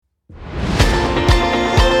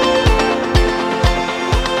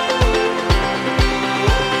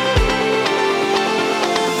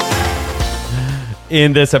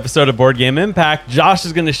In this episode of Board Game Impact, Josh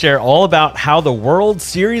is going to share all about how the World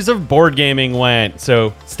Series of Board Gaming went.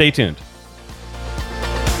 So stay tuned.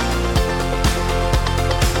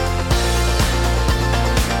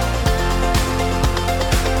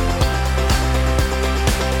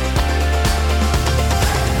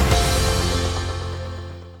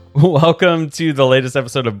 Welcome to the latest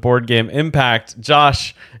episode of Board Game Impact.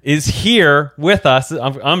 Josh is here with us.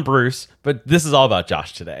 I'm Bruce, but this is all about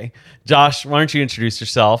Josh today. Josh, why don't you introduce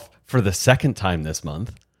yourself for the second time this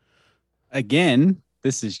month? Again,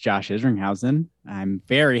 this is Josh Isringhausen. I'm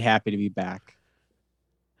very happy to be back.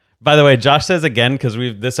 By the way, Josh says again because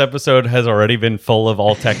this episode has already been full of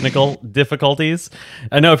all technical difficulties.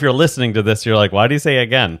 I know if you're listening to this, you're like, why do you say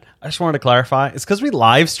again? I just wanted to clarify. It's because we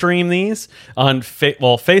live stream these on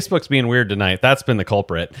Facebook's being weird tonight. That's been the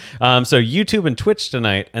culprit. So YouTube and Twitch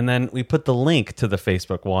tonight, and then we put the link to the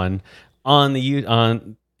Facebook one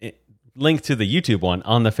link to the YouTube one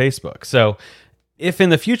on the Facebook. So if in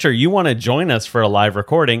the future you want to join us for a live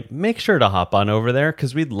recording, make sure to hop on over there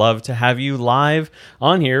because we'd love to have you live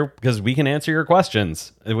on here because we can answer your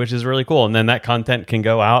questions, which is really cool. And then that content can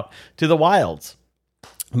go out to the wilds.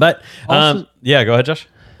 But also, yeah, go ahead, Josh.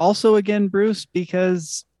 Also, again, Bruce,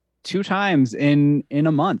 because 2 times in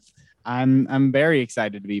a month, I'm very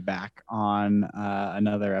excited to be back on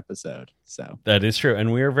another episode. So that is true,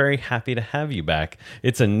 and we are very happy to have you back.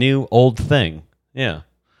 It's a new old thing. Yeah,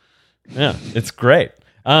 it's great.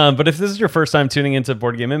 But if this is your first time tuning into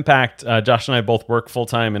Board Game Impact, Josh and I both work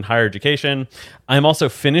full-time in higher education. I'm also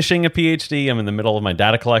finishing a PhD. I'm in the middle of my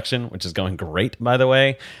data collection, which is going great, by the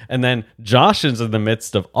way. And then Josh is in the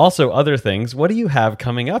midst of also other things. What do you have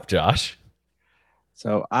coming up, Josh?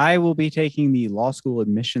 So I will be taking the law school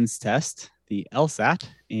admissions test, the LSAT,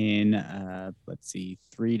 in,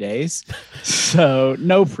 3 days. So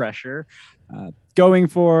no pressure. Going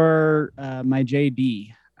for my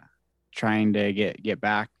JD. Trying to get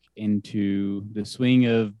back into the swing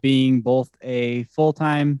of being both a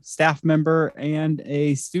full-time staff member and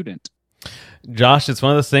a student. Josh, it's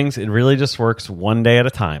one of those things, it really just works one day at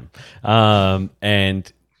a time.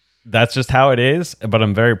 And that's just how it is. But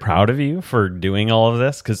I'm very proud of you for doing all of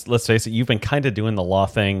this because let's face it, you've been kind of doing the law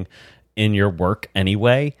thing in your work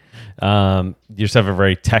anyway. You just have a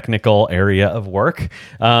very technical area of work.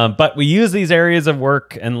 But we use these areas of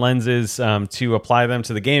work and lenses to apply them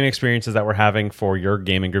to the game experiences that we're having for your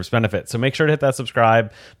gaming group's benefit. So make sure to hit that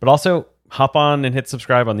subscribe, but also hop on and hit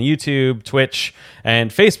subscribe on the YouTube, Twitch,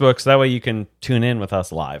 and Facebook, so that way you can tune in with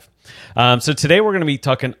us live. So today we're going to be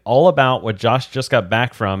talking all about what Josh just got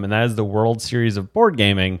back from, and that is the World Series of Board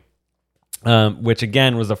Gaming. Which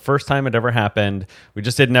again was the first time it ever happened. We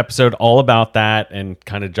just did an episode all about that and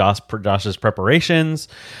kind of Josh's preparations.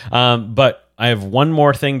 But I have one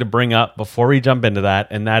more thing to bring up before we jump into that,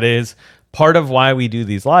 and that is part of why we do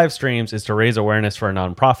these live streams is to raise awareness for a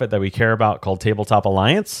nonprofit that we care about called Tabletop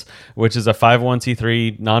Alliance, which is a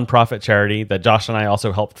 501c3 nonprofit charity that Josh and I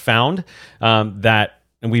also helped found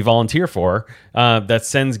and we volunteer for, that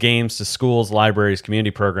sends games to schools, libraries,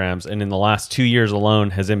 community programs, and in the last 2 years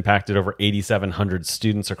alone has impacted over 8,700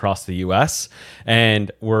 students across the U.S.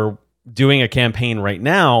 And we're doing a campaign right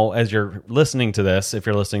now, as you're listening to this, if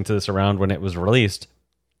you're listening to this around when it was released,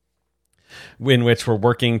 in which we're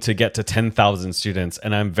working to get to 10,000 students.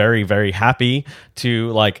 And I'm very, very happy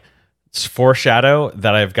to foreshadow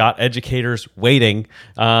that I've got educators waiting.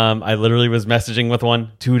 I literally was messaging with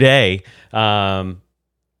one today,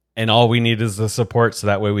 and all we need is the support so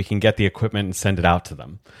that way we can get the equipment and send it out to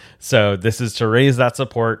them. So this is to raise that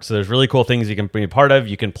support. So there's really cool things you can be a part of.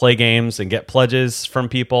 You can play games and get pledges from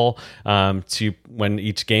people to when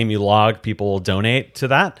each game you log, people will donate to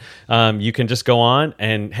that. You can just go on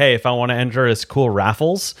and, hey, if I want to enter as cool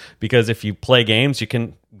raffles, because if you play games, you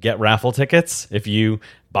can get raffle tickets. If you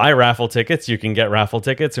buy raffle tickets, you can get raffle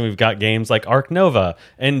tickets. And we've got games like Ark Nova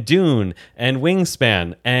and Dune and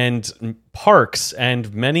Wingspan and Parks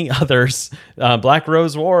and many others. Black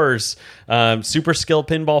Rose Wars, Super Skill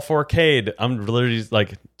Pinball 4K. I'm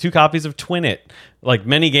literally 2 copies of Twin It.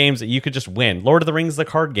 Many games that you could just win. Lord of the Rings, the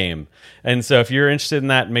card game. And so if you're interested in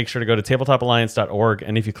that, make sure to go to tabletopalliance.org.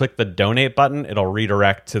 And if you click the donate button, it'll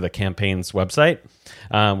redirect to the campaign's website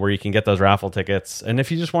where you can get those raffle tickets. And if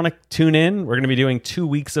you just want to tune in, we're going to be doing 2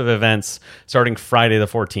 weeks of events starting Friday the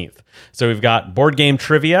 14th. So we've got board game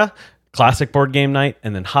trivia, classic board game night,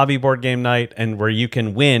 and then hobby board game night, and where you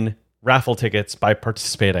can win raffle tickets by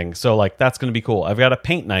participating. So that's going to be cool. I've got a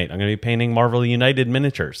paint night. I'm going to be painting Marvel United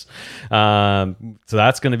miniatures. So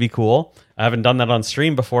that's going to be cool. I haven't done that on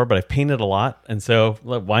stream before, but I've painted a lot. And so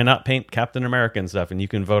why not paint Captain America and stuff? And you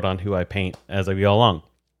can vote on who I paint as I go along.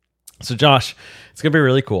 So Josh, it's going to be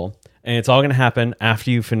really cool. and it's all going to happen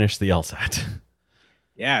after you finish the LSAT.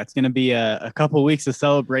 Yeah, it's going to be a couple weeks of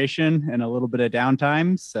celebration and a little bit of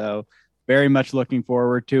downtime. So very much looking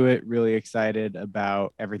forward to it. Really excited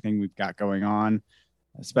about everything we've got going on,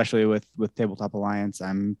 especially with Tabletop Alliance.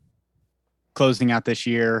 I'm closing out this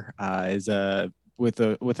year with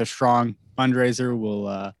a strong fundraiser.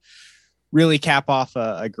 Will really cap off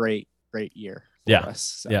a great year for us.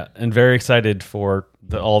 So. Yeah, and very excited for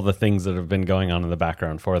all the things that have been going on in the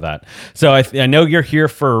background for that. So I know you're here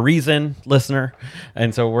for a reason, listener,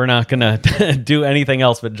 and so we're not going to do anything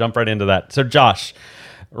else but jump right into that. So Josh,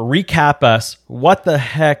 recap us. What the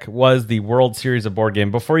heck was the World Series of Board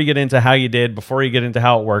Game? Before you get into how you did, before you get into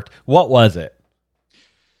how it worked, what was it?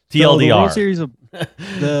 TLDR. So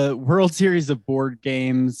the World Series of Board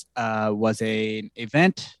Games was an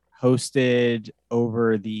event hosted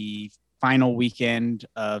over the final weekend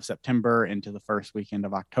of September into the first weekend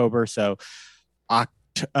of October. So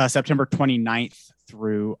September 29th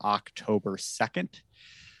through October 2nd.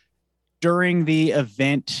 During the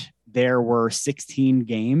event, there were 16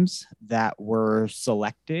 games that were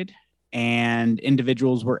selected, and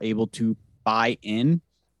individuals were able to buy in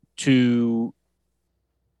to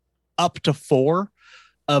up to 4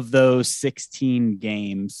 of those 16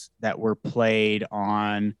 games that were played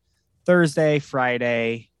on Thursday,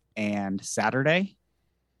 Friday, and Saturday.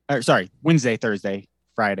 Wednesday, Thursday,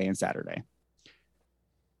 Friday, and Saturday.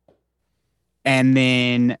 And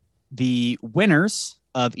then the winners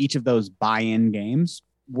of each of those buy-in games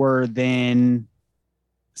were then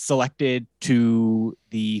selected to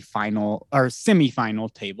the final or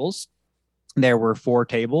semifinal tables. There were 4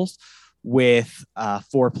 tables with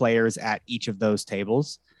 4 players at each of those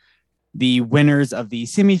tables. The winners of the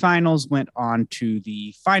semifinals went on to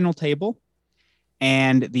the final table,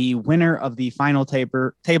 and the winner of the final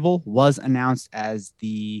table was announced as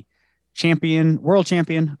the world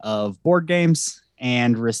champion of board games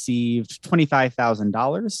and received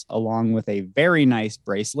 $25,000 along with a very nice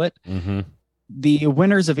bracelet. Mm-hmm. The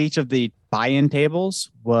winners of each of the buy-in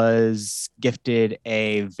tables was gifted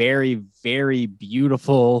a very, very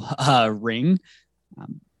beautiful ring.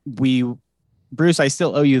 Bruce, I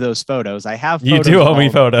still owe you those photos. I have photos. You do owe me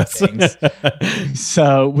photos.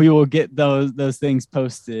 So we will get those things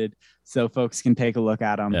posted so folks can take a look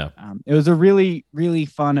at them. Yeah. It was a really, really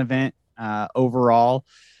fun event overall.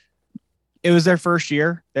 It was their first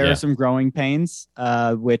year. There are some growing pains,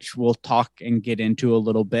 which we'll talk and get into a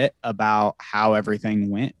little bit about how everything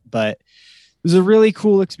went. But it was a really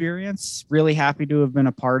cool experience. Really happy to have been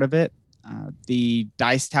a part of it. The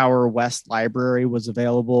Dice Tower West Library was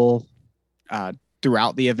available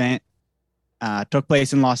throughout the event. Took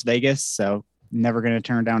place in Las Vegas, so never going to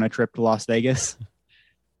turn down a trip to Las Vegas.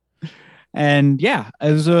 And yeah,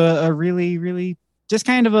 it was a really, really just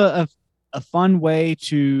kind of a fun way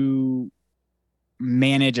to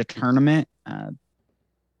manage a tournament.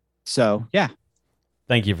 So yeah.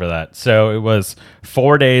 Thank you for that. So it was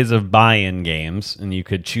 4 days of buy-in games, and you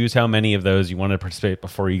could choose how many of those you wanted to participate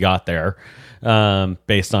before you got there,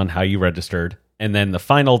 based on how you registered. And then the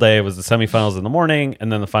final day was the semifinals in the morning,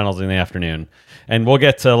 and then the finals in the afternoon. And we'll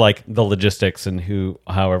get to like the logistics and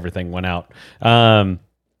how everything went out.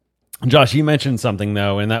 Josh, you mentioned something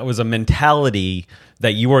though, and that was a mentality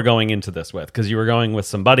that you were going into this with, because you were going with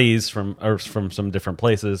some buddies from some different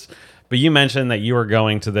places. But you mentioned that you were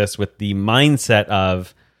going to this with the mindset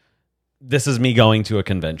of, this is me going to a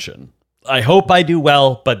convention. I hope I do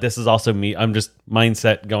well, but this is also me. I'm just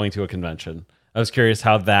mindset going to a convention. I was curious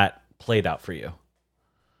how that played out for you.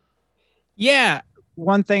 Yeah.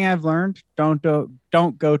 One thing I've learned, don't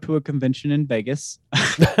go to a convention in Vegas.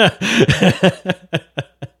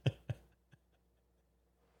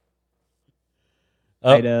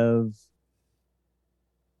 Did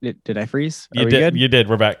I freeze? You did. You did.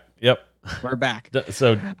 We're back. Yep. We're back.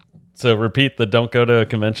 So repeat the don't go to a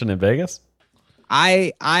convention in Vegas.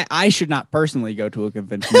 I should not personally go to a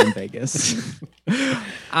convention in Vegas.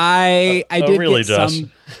 I did really, get Josh?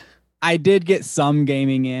 I did get some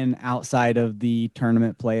gaming in outside of the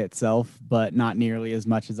tournament play itself, but not nearly as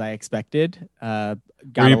much as I expected. Were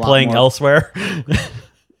you playing elsewhere?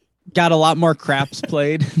 Got a lot more craps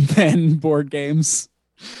played than board games.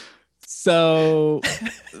 So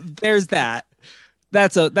there's that.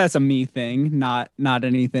 That's a me thing, not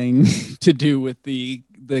anything to do with the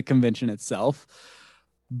convention itself.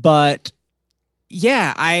 But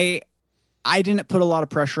yeah, I didn't put a lot of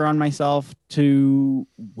pressure on myself to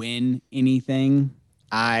win anything.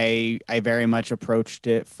 I very much approached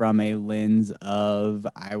it from a lens of,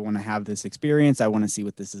 I want to have this experience. I want to see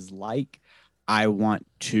what this is like. I want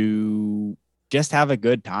to just have a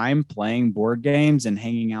good time playing board games and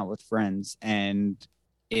hanging out with friends. And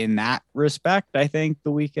in that respect, I think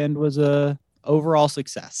the weekend was a overall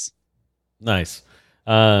success. Nice.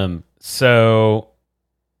 So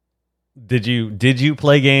did you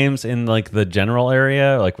play games in like the general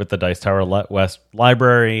area, like with the Dice Tower West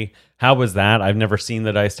Library? How was that? I've never seen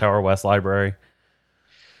the Dice Tower West Library.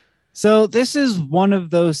 So this is one of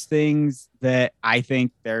those things that I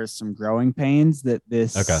think there's some growing pains that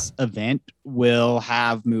this event will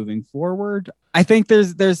have moving forward. I think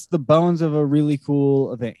there's the bones of a really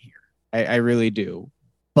cool event here. I really do.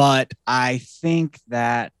 But I think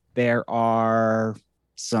that there are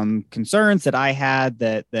some concerns that I had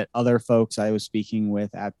that other folks I was speaking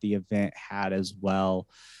with at the event had as well,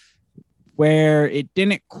 where it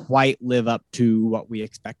didn't quite live up to what we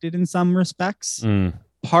expected in some respects.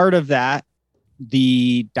 Part of that,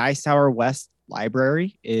 the Dice Tower West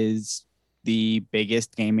Library is the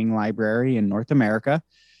biggest gaming library in North America.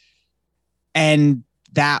 And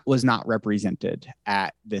that was not represented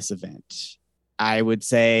at this event. I would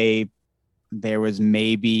say there was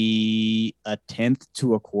maybe a tenth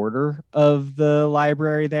to a quarter of the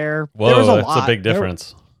library there. Whoa, there was that's a big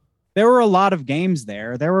difference. There were a lot of games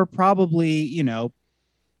there. There were probably,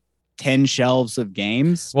 10 shelves of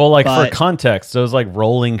games. Well, like for context, those like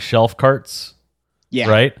rolling shelf carts. Yeah.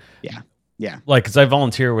 Right? Yeah. Like, because I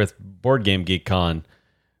volunteer with Board Game Geek Con.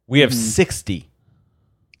 We have 60.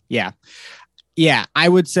 Yeah. Yeah. I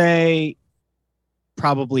would say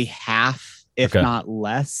probably half, if not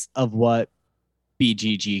less, of what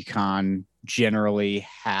BGG Con generally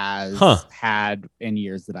has had in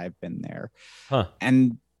years that I've been there.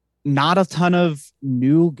 And not a ton of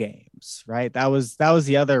new games, right? That was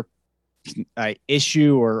the other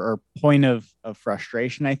issue or point of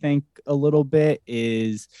frustration, I think, a little bit,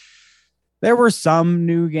 is there were some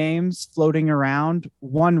new games floating around.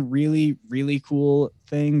 One really, really cool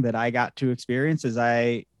thing that I got to experience is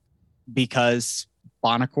because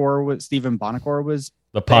Stephen Buonocore was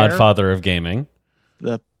the podfather of gaming.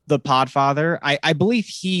 The podfather. I believe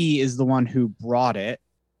he is the one who brought it,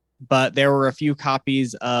 but there were a few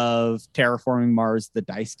copies of Terraforming Mars, the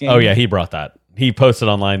dice game. Oh yeah, he brought that. He posted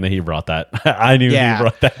online that he brought that. I knew he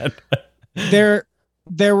brought that.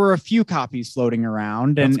 There were a few copies floating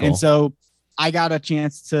around, and so I got a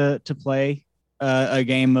chance to play a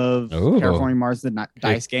game of Terraforming Mars, the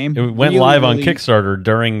dice game. It went live on Kickstarter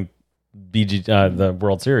during the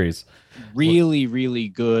World Series. Really, really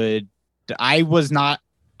good. I was not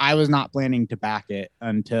planning to back it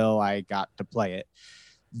until I got to play it.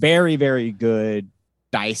 Very, very good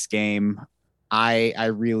dice game. I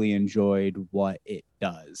really enjoyed what it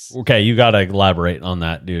does. Okay, you got to elaborate on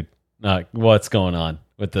that, dude. What's going on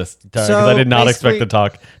with this? Because I did not expect to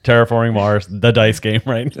talk Terraforming Mars, the dice game,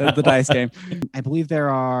 right now. The dice game. I believe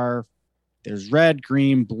there's red,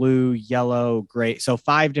 green, blue, yellow, gray. So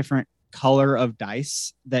 5 different color of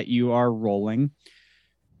dice that you are rolling.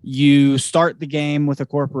 You start the game with a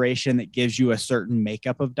corporation that gives you a certain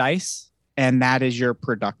makeup of dice, and that is your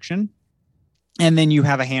production. And then you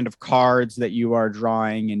have a hand of cards that you are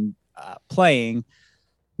drawing and playing,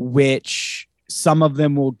 which some of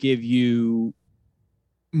them will give you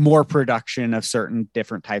more production of certain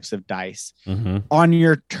different types of dice. On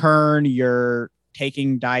your turn, you're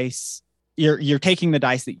taking dice. You're taking the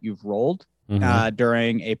dice that you've rolled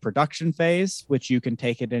during a production phase, which you can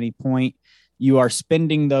take at any point. You are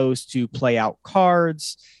spending those to play out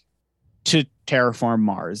cards to terraform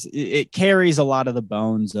Mars. It carries a lot of the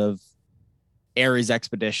bones of Ares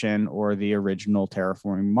Expedition or the original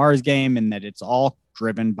Terraforming Mars game, in that it's all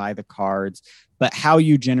driven by the cards, but how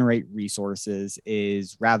you generate resources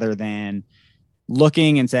is, rather than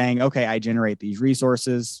looking and saying, okay, I generate these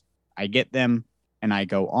resources, I get them, and I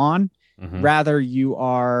go on. Rather, you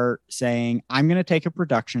are saying, I'm going to take a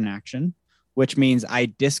production action, which means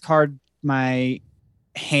I discard my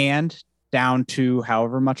hand down to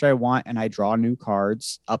however much I want, and I draw new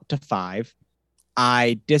cards up to 5.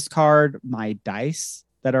 I discard my dice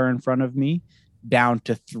that are in front of me down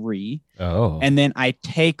to 3. And then I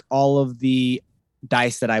take all of the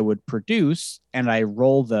dice that I would produce and I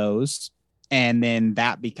roll those. And then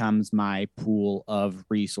that becomes my pool of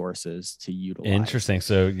resources to utilize. Interesting.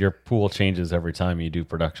 So your pool changes every time you do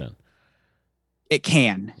production. It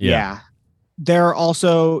can. Yeah. There are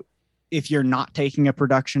also, if you're not taking a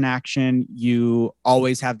production action, you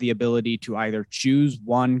always have the ability to either choose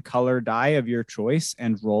one color die of your choice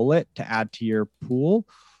and roll it to add to your pool,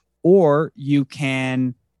 or you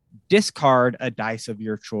can discard a dice of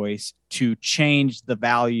your choice to change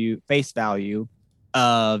the face value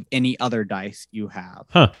of any other dice you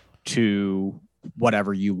have to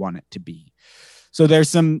whatever you want it to be. So there's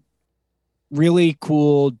some really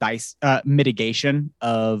cool dice mitigation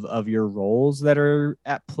of your roles that are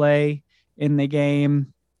at play in the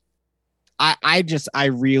game. I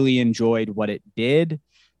really enjoyed what it did.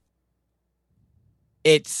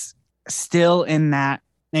 It's still in that,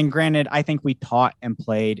 and granted, I think we taught and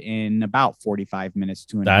played in about 45 minutes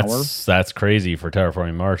to an hour. That's crazy for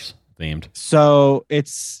Terraforming Mars themed. So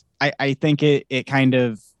I think it kind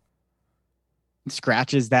of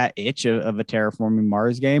scratches that itch of a Terraforming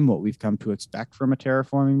Mars game, what we've come to expect from a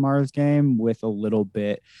Terraforming Mars game, with a little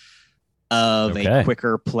bit of a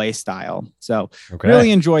quicker play style. So really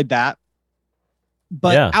enjoyed that.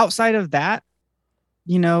 But outside of that,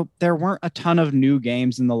 there weren't a ton of new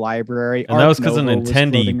games in the library. And that was because an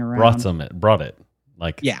Nintendo brought it.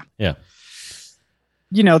 Yeah.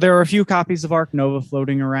 There were a few copies of Ark Nova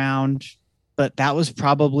floating around, but that was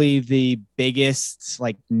probably the biggest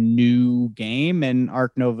new game. And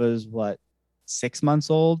Ark Nova is 6 months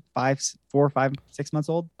old, 4, 5, 6 months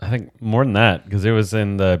old. I think more than that, because it was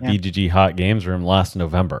in the BGG Hot Games room last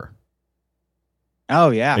November. Oh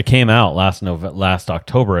yeah, it came out last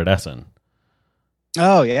October at Essen.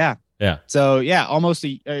 Oh yeah. So yeah, almost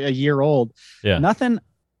a year old. Yeah. Nothing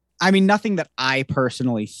that I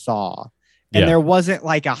personally saw. And there wasn't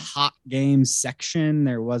a hot games section.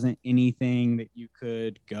 There wasn't anything that you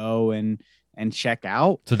could go and check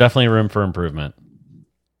out. So definitely room for improvement.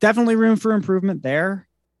 Definitely room for improvement there.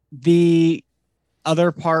 The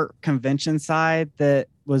other part, convention side, that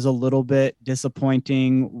was a little bit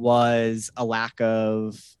disappointing was a lack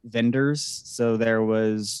of vendors. So there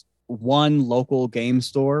was one local game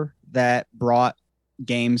store that brought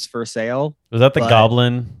games for sale. Was that the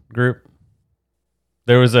Goblin group?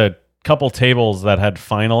 There was a couple tables that had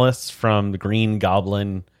finalists from the Green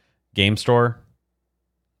Goblin game store.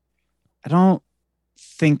 I don't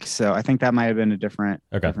think so. I think that might have been a different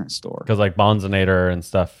store. Because Bonzinator and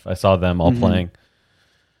stuff, I saw them all playing.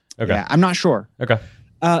 Okay. Yeah, I'm not sure. Okay.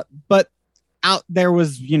 But out there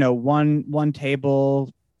was, one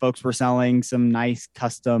table. Folks were selling some nice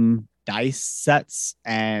custom dice sets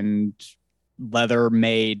and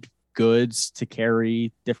leather-made goods to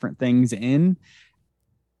carry different things in.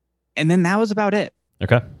 And then that was about it.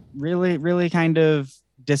 Okay. Really, really kind of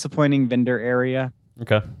disappointing vendor area.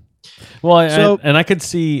 Okay. Well, I could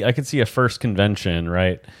see a first convention,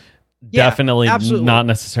 right? Yeah, definitely absolutely. Not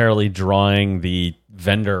necessarily drawing the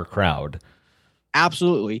vendor crowd.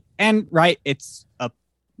 Absolutely. And it's a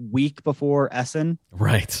week before Essen.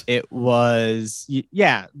 Right. It was,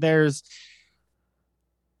 there's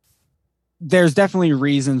definitely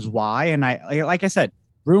reasons why. And like I said,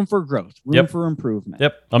 room for growth, room for improvement.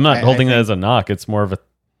 Yep. I'm not holding that as a knock. It's more of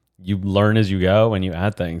you learn as you go and you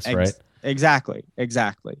add things, right? Exactly.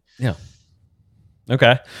 Yeah.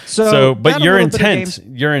 Okay. So but your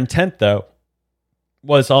intent though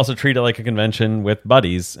was also treat it like a convention with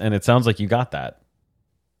buddies, and it sounds like you got that.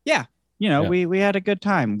 Yeah. We had a good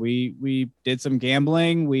time. We did some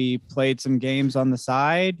gambling. We played some games on the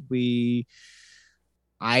side.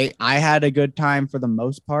 I had a good time for the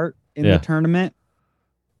most part in the tournament.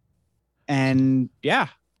 And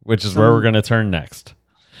which is where we're going to turn next.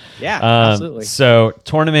 Yeah, absolutely. So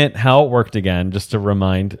tournament, how it worked again, just to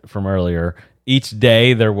remind from earlier, each day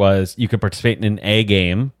you could participate in an A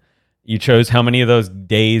game. You chose how many of those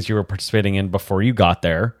days you were participating in before you got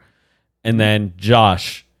there. And then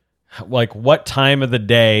Josh, what time of the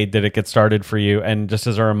day did it get started for you? And just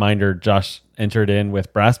as a reminder, Josh entered in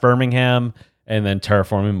with Brass Birmingham and then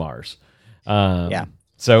Terraforming Mars.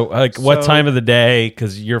 So what time of the day?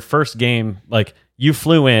 Because your first game, you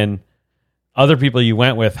flew in, other people you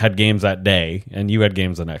went with had games that day, and you had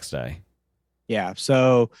games the next day. Yeah.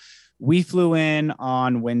 So we flew in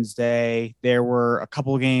on Wednesday. There were a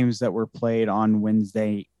couple of games that were played on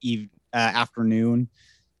Wednesday afternoon.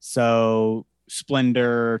 So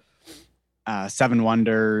Splendor, Seven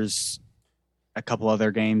Wonders, a couple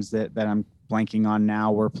other games that I'm blanking on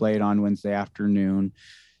now were played on Wednesday afternoon.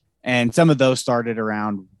 And some of those started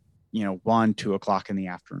around, 1, 2 o'clock in the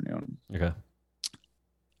afternoon. Okay.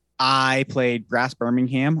 I played Brass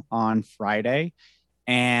Birmingham on Friday,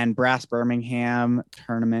 and Brass Birmingham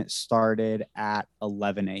tournament started at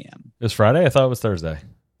 11 a.m. It was Friday? I thought it was Thursday.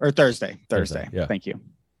 Or Thursday. Yeah. Thank you.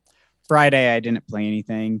 Friday, I didn't play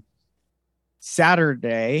anything.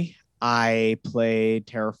 Saturday, I played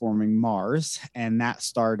Terraforming Mars, and that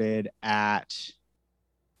started at,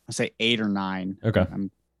 I'll say 8 or 9. Okay.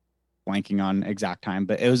 I'm blanking on exact time,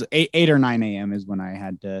 but it was 8 or 9 a.m. is when I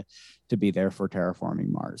had to be there for Terraforming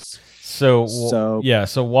Mars. So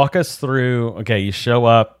walk us through. Okay, you show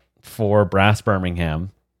up for Brass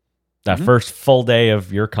Birmingham, that first full day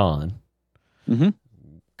of your con. Mm-hmm.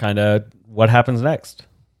 Kind of what happens next?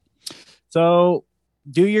 So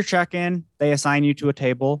do your check-in. They assign you to a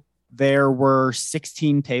table. There were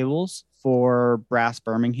 16 tables for Brass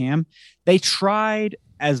Birmingham. They tried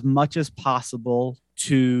as much as possible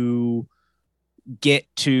to get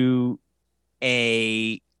to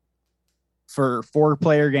for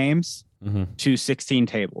 4-player games to 16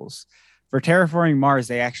 tables. For Terraforming Mars,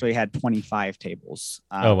 they actually had 25 tables.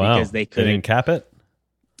 Oh, wow. Because they didn't cap it?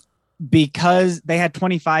 Because they had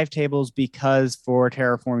 25 tables, because for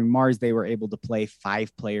Terraforming Mars, they were able to play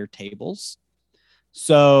 5-player tables.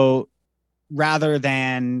 So rather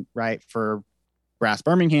than, for Brass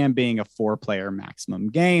Birmingham being a 4-player maximum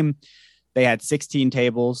game, they had 16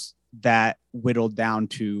 tables that whittled down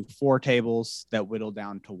to 4 tables that whittled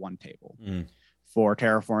down to 1 table. For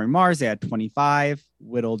Terraforming Mars, they had 25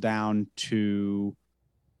 whittled down to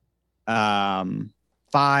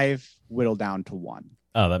 5, whittled down to 1.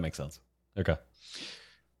 Oh, that makes sense. Okay.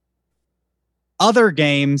 Other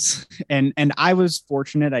games, and I was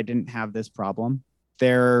fortunate I didn't have this problem.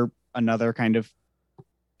 They're another kind of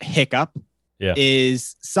hiccup. Yeah.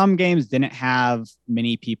 Is some games didn't have as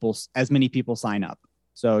many people sign up.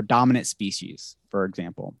 So Dominant Species, for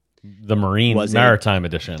example. The Maritime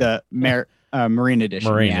Edition. The Marine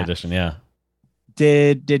Edition. Marine Edition, yeah.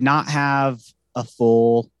 Did not have a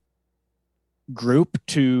full group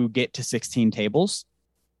to get to 16 tables.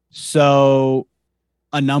 So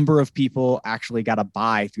a number of people actually got a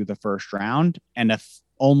bye through the first round. And if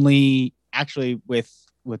only actually with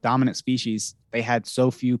Dominant Species, they had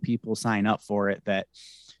so few people sign up for it that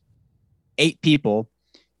 8 people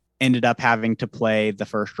ended up having to play the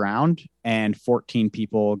first round, and 14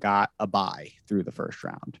 people got a bye through the first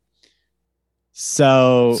round.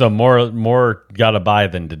 So more got a bye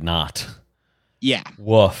than did not. Yeah.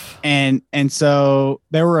 Woof. And so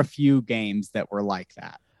there were a few games that were like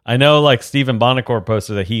that. I know, like Stephen Bonacore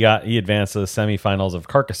posted that he advanced to the semifinals of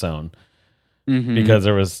Carcassonne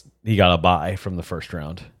because he got a bye from the first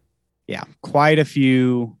round. Yeah, quite a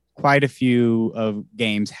few of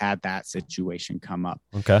games had that situation come up.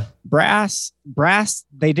 Okay. Brass,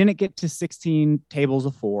 they didn't get to 16 tables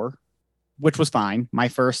of 4, which was fine. My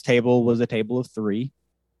first table was a table of 3,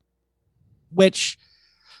 which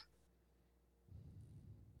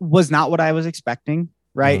was not what I was expecting,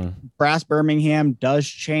 right? Brass Birmingham does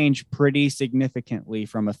change pretty significantly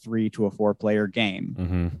from a 3 to a 4-player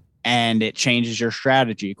game. And it changes your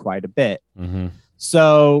strategy quite a bit.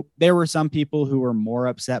 So there were some people who were more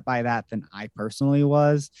upset by that than I personally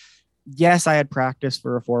was. Yes, I had practice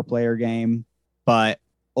for a 4-player game, but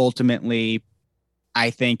ultimately,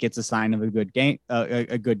 I think it's a sign of a good game,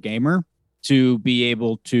 a good gamer, to be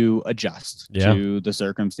able to adjust to the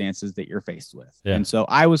circumstances that you're faced with. And so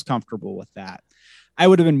I was comfortable with that. I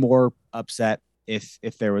would have been more upset if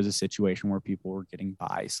there was a situation where people were getting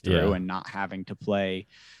buys through and not having to play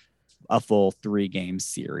a full 3-game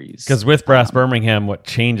series. Because with Brass Birmingham, what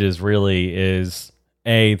changes really is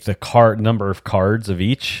the number of cards of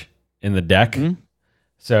each in the deck.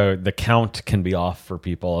 So the count can be off for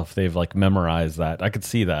people if they've memorized that. I could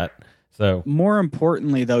see that. So more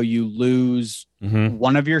importantly, though, you lose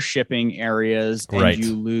one of your shipping areas, and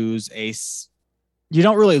you lose you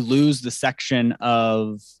don't really lose the section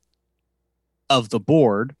of the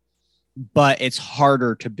board, but it's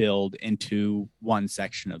harder to build into one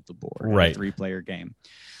section of the board in a 3-player game,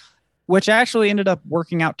 which actually ended up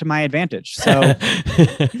working out to my advantage. So what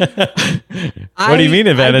do you mean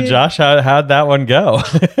advantage, Josh? How'd that one go?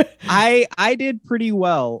 I did pretty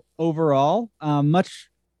well overall. Much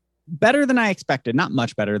better than I expected. Not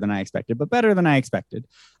much better than I expected, but better than I expected.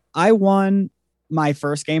 I won my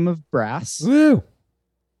first game of Brass. Woo!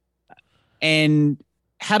 And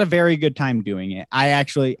had a very good time doing it.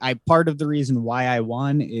 Part of the reason why I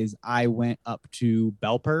won is I went up to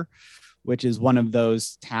Belper, which is one of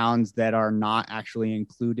those towns that are not actually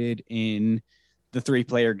included in the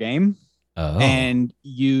 3-player game, and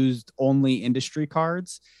used only industry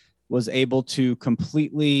cards, was able to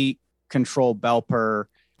completely control Belper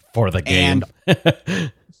for the game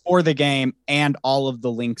and all of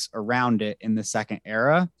the links around it in the second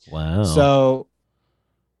era. Wow. So,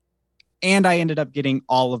 and I ended up getting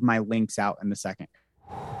all of my links out in the second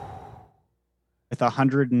with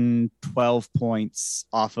 112 points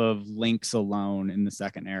off of links alone in the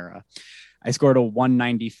second era. I scored a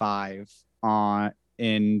 195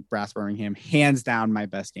 in Brass Birmingham. Hands down, my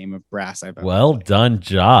best game of Brass I've ever played. Done,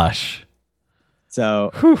 Josh.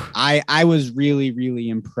 So I was really, really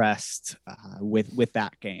impressed with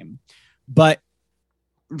that game. But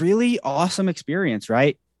really awesome experience,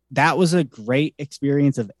 right? That was a great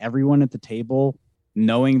experience of everyone at the table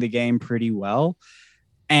knowing the game pretty well.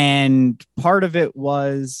 And part of it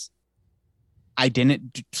was I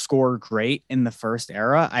didn't score great in the first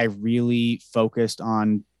era. I really focused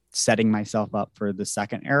on setting myself up for the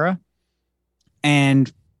second era.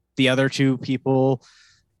 And the other two people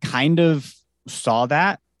kind of saw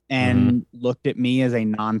that and looked at me as a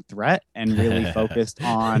non-threat and really focused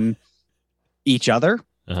on each other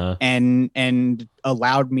and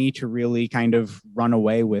allowed me to really kind of run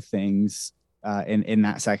away with things in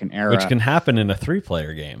that second era, which can happen in a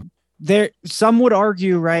 3-player game. There, some would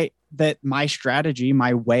argue, right, that my strategy,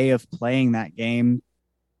 my way of playing that game,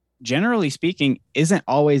 generally speaking, isn't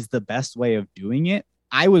always the best way of doing it.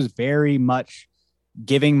 I was very much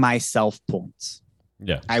giving myself points.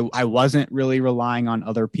 Yeah. I wasn't really relying on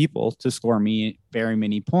other people to score me very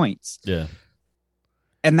many points. Yeah.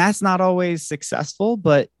 And that's not always successful,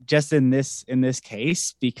 but just in this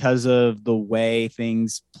case, because of the way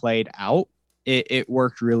things played out, it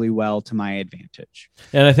worked really well to my advantage.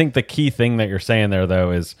 And I think the key thing that you're saying there,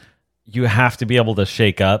 though, is you have to be able to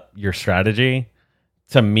shake up your strategy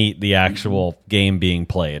to meet the actual game being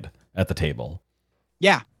played at the table.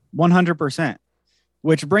 Yeah, 100%.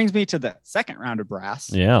 Which brings me to the second round of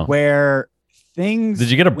brass. Yeah. Where things... Did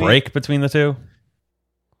you get a break between the two?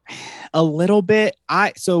 A little bit.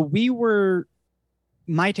 My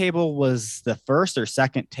table was the first or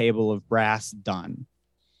second table of brass done.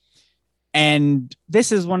 And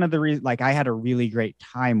this is one of the reasons, like, I had a really great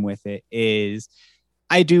time with it, is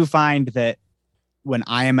I do find that when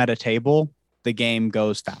I am at a table, the game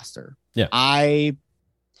goes faster. Yeah.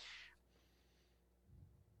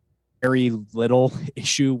 Very little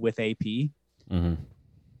issue with AP.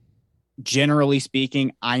 Generally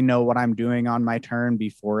speaking, I know what I'm doing on my turn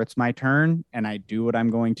before it's my turn, and I do what I'm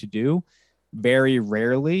going to do. Very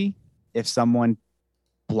rarely, if someone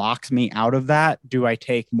blocks me out of that, do I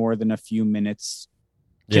take more than a few minutes,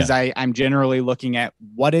 because I'm generally looking at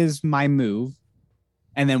what is my move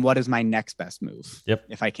and then what is my next best move. Yep.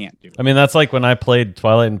 If I can't do it. I mean, that's like when I played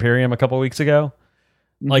Twilight Imperium a couple weeks ago.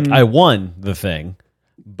 Like, I won the thing,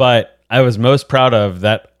 but I was most proud of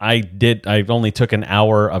that I only took an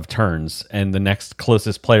hour of turns, and the next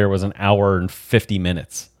closest player was an hour and 50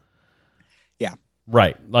 minutes. Yeah.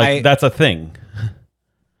 Right. Like, that's a thing.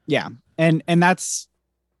 Yeah. And that's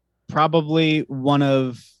probably one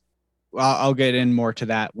of, I'll get in more to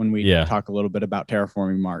that when we talk a little bit about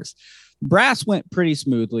Terraforming Mars. Brass went pretty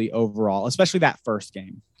smoothly overall, especially that first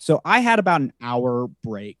game. So I had about an hour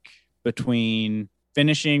break between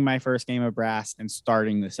finishing my first game of brass and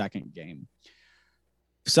starting the second game.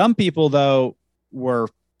 Some people, though, were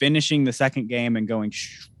finishing the second game and going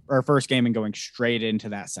first game and going straight into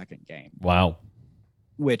that second game. Wow.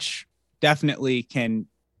 Which definitely can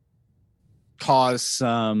cause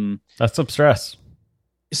some... That's some stress.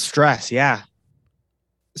 Stress, yeah.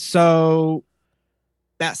 So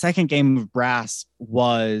that second game of brass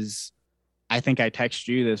was... I think I texted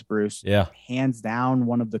you this, Bruce. Yeah. Hands down,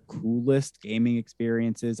 one of the coolest gaming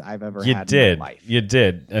experiences I've ever had in my life. You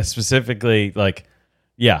did. Specifically, like,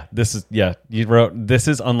 you wrote, this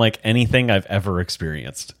is unlike anything I've ever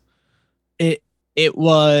experienced. It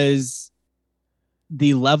was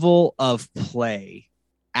the level of play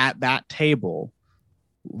at that table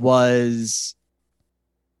was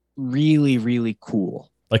really, really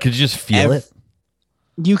cool. Like, could you just feel it?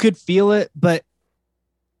 You could feel it, but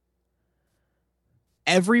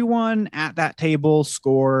everyone at that table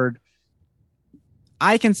scored,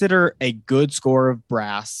 I consider a good score of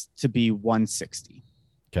brass to be 160.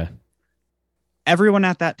 Okay. Everyone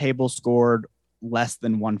at that table scored less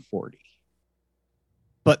than 140.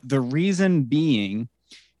 But the reason being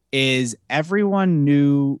is everyone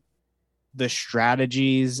knew the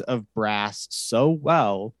strategies of brass so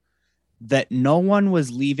well that no one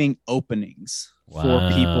was leaving openings for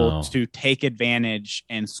people to take advantage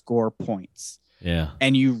and score points. Yeah.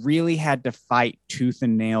 And you really had to fight tooth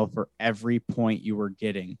and nail for every point you were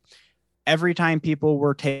getting. Every time people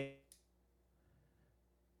were taking,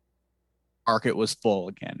 market was full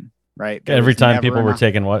again, right? Every time people were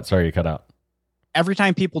taking what? Sorry, you cut out. Every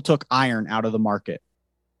time people took iron out of the market,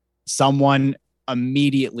 someone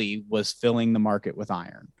immediately was filling the market with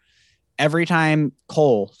iron. Every time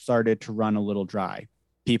coal started to run a little dry,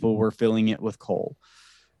 people were filling it with coal.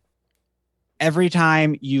 Every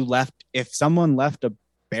time if someone left a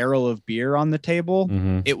barrel of beer on the table,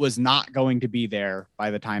 it was not going to be there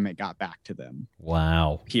by the time it got back to them.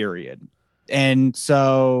 Wow. Period. And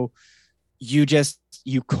so you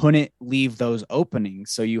couldn't leave those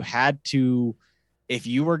openings. So you had to, if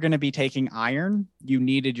you were going to be taking iron, you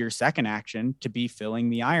needed your second action to be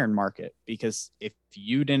filling the iron market, because if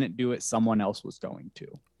you didn't do it, someone else was going to.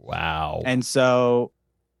 Wow. And so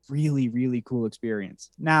really, really cool experience.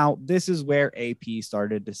 Now, this is where AP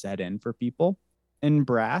started to set in for people. in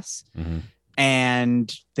Brass, Mm-hmm.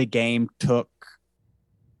 and the game took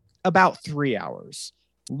about 3 hours,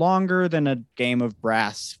 longer than a game of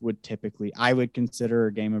Brass would typically. I would consider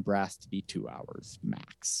a game of Brass to be 2 hours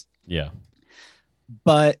max. Yeah.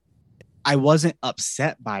 But I wasn't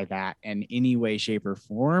upset by that in any way, shape, or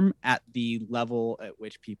form at the level at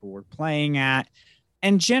which people were playing at.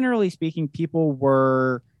 And generally speaking, people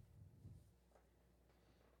were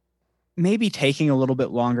maybe taking a little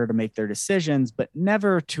bit longer to make their decisions, but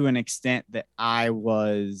never to an extent that I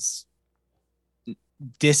was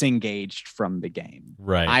disengaged from the game.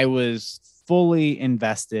 Right. I was fully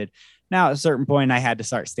invested. Now, at a certain point, I had to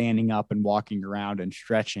start standing up and walking around and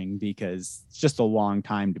stretching because it's just a long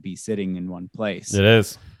time to be sitting in one place. It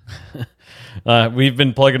is. We've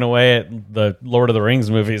been plugging away at the Lord of the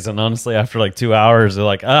Rings movies, and honestly, after like 2 hours, they're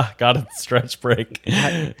like, got a stretch break.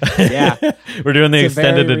 Yeah. We're doing the It's a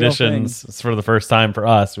extended very real editions. It's for the first time for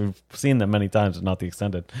us. We've seen them many times, but not the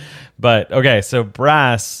extended. But okay, so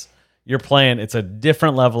Brass, you're playing. It's a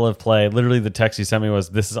different level of play. Literally, the text you sent me was,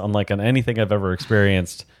 "This is unlike anything I've ever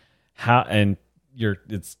experienced."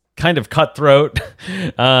 It's kind of cutthroat.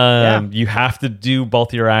 You have to do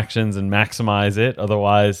both your actions and maximize it,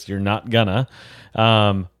 otherwise you're not gonna.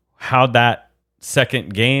 How'd that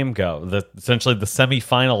second game go? Essentially the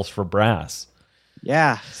semifinals for Brass.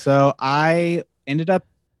 Yeah, so I ended up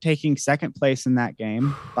taking second place in that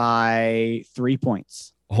game by 3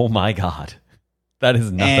 points. Oh my god, that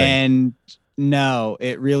is nothing. And no,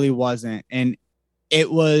 it really wasn't. And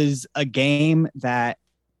it was a game that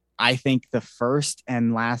I think the first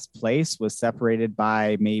and last place was separated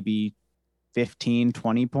by maybe 15,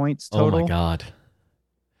 20 points total. Oh my god.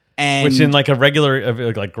 And which in like a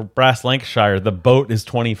regular, like Brass Lancashire, the boat is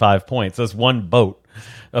 25 points. That's one boat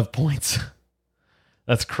of points.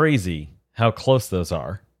 That's crazy how close those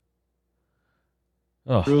are.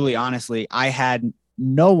 Truly, honestly, I had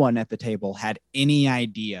no one at the table had any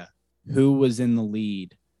idea who was in the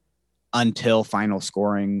lead until final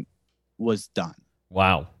scoring was done.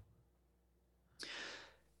 Wow.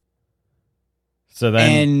 So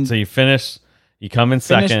then, so you finish, you come in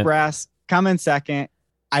second. Finish Brass, come in second.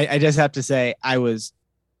 I just have to say, I was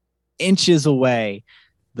inches away.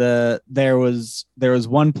 There was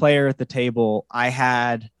one player at the table. I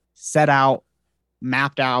had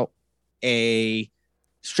mapped out a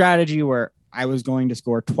strategy where I was going to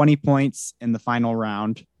score 20 points in the final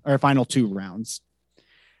round or final 2 rounds.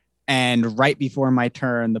 And right before my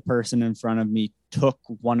turn, the person in front of me took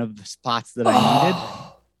one of the spots that I needed,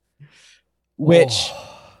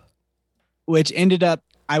 which ended up,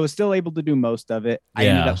 I was still able to do most of it. I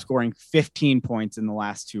ended up scoring 15 points in the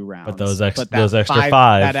last 2 rounds. But those extra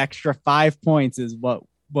five, that extra 5 points is what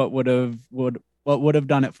would have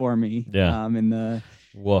done it for me. Yeah. In the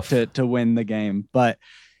to win the game. But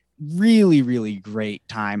really, really great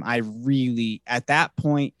time. At that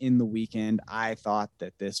point in the weekend, I thought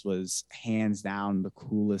that this was hands down the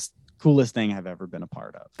coolest thing I've ever been a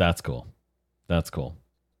part of. That's cool.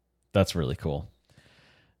 That's really cool.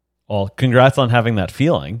 Well, congrats on having that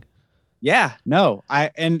feeling. Yeah, no,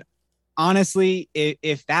 and honestly,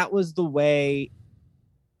 if that was the way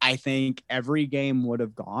I think every game would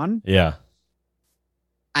have gone,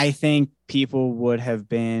 I think people would have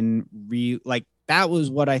been that was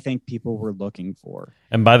what I think people were looking for.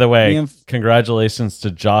 And by the way, congratulations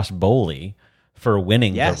to Josh Boley for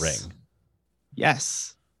winning the ring.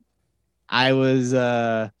 Yes. I was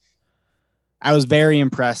very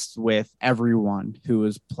impressed with everyone who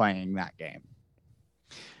was playing that game.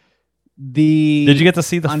 Did you get to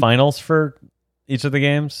see the finals for each of the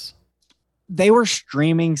games? They were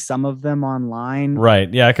streaming some of them online.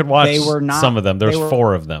 Right. Yeah, I could watch some of them. There's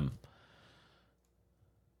 4 of them.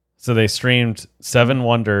 So they streamed 7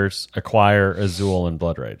 Wonders, Acquire, Azul, and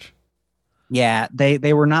Blood Rage. Yeah,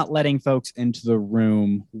 they were not letting folks into the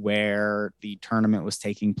room where the tournament was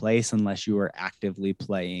taking place unless you were actively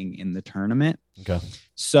playing in the tournament. Okay.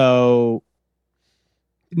 So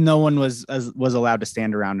no one was allowed to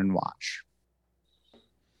stand around and watch.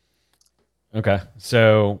 Okay.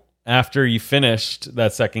 So after you finished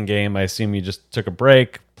that second game, I assume you just took a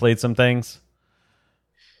break, played some things?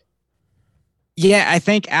 Yeah, I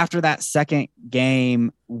think after that second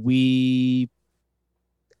game,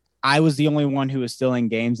 I was the only one who was still in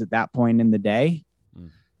games at that point in the day.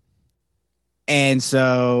 And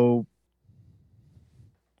so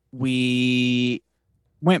we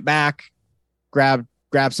went back, grabbed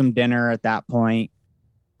some dinner at that point.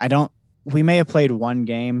 We may have played one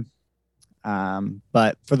game,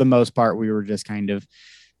 but for the most part, we were just kind of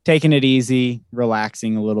taking it easy,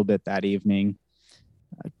 relaxing a little bit that evening.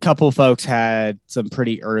 A couple folks had some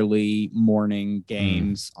pretty early morning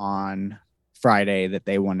games on Friday that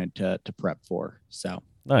they wanted to prep for. So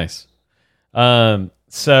nice.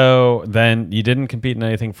 So then you didn't compete in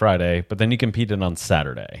anything Friday, but then you competed on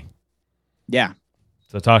Saturday. Yeah.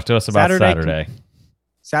 So talk to us about Saturday.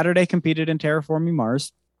 Saturday competed in Terraforming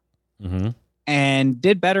Mars. Mm-hmm. And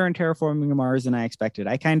did better in Terraforming Mars than I expected.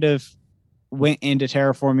 I kind of went into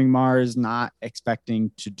Terraforming Mars not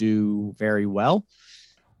expecting to do very well.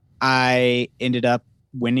 I ended up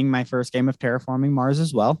winning my first game of Terraforming Mars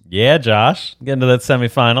as well. Yeah, Josh, getting to that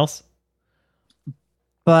semifinals.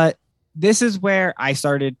 But this is where I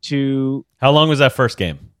started to... How long was that first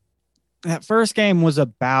game? That first game was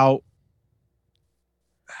about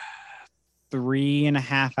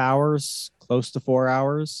 3.5 hours, close to 4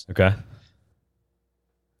 hours. Okay.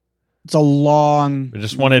 It's a long. We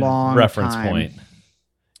just wanted reference time. point.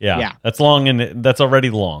 Yeah, that's long, and that's already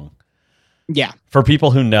long. Yeah, for people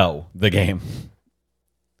who know the game.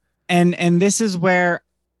 And this is where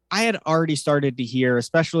I had already started to hear,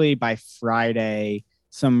 especially by Friday,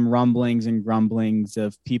 some rumblings and grumblings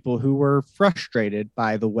of people who were frustrated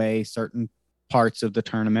by the way certain parts of the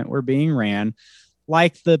tournament were being ran,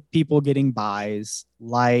 like the people getting buys,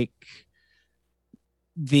 like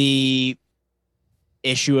the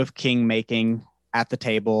issue of king making at the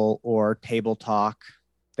table or table talk.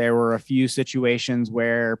 There were a few situations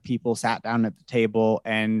where people sat down at the table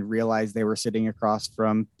and realized they were sitting across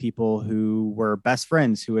from people who were best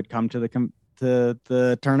friends who had come to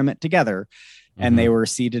the tournament together, and they were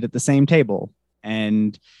seated at the same table,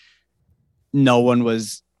 and no one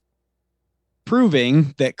was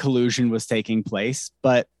proving that collusion was taking place,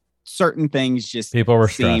 but certain things just people were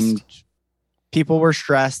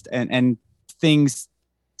stressed and things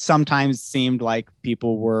sometimes seemed like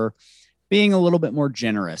people were being a little bit more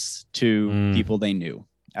generous to people they knew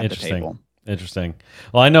at the table. Interesting.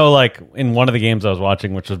 Well, I know like in one of the games I was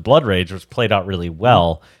watching, which was Blood Rage, which played out really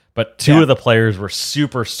well, but two of the players were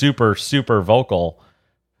super vocal,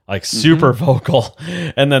 like super vocal.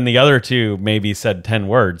 And then the other two maybe said 10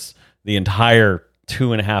 words the entire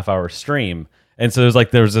 2.5 hour stream. And so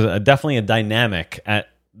there was definitely a dynamic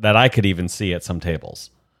that I could even see at some tables.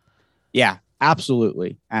 Yeah,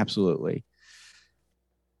 absolutely. Absolutely.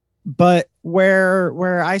 But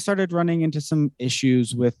where I started running into some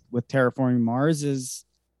issues with Terraforming Mars is,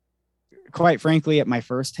 quite frankly, at my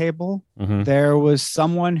first table, there was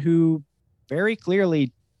someone who very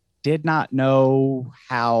clearly did not know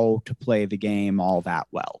how to play the game all that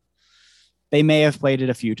well. They may have played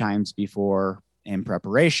it a few times before in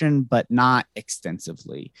preparation, but not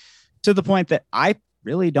extensively, to the point that I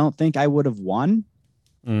really don't think I would have won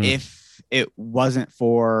if it wasn't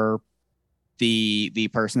for the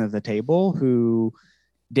person at the table who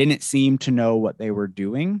didn't seem to know what they were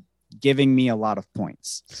doing, giving me a lot of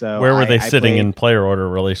points. So where were they sitting in player order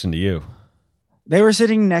in relation to you? They were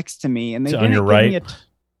sitting next to me, and they on your right.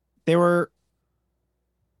 They were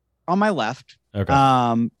on my left.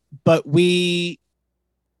 Okay. But we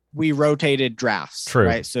rotated drafts. True.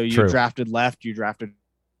 Right. So you drafted left, you drafted.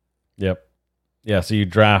 Yep. Yeah. So you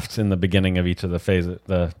draft in the beginning of each of the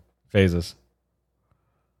phases.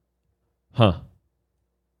 Huh.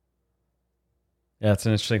 Yeah, it's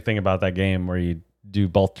an interesting thing about that game where you do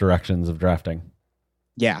both directions of drafting.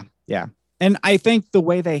 Yeah, yeah. And I think the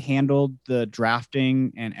way they handled the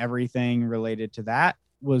drafting and everything related to that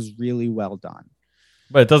was really well done.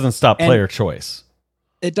 But it doesn't stop player choice.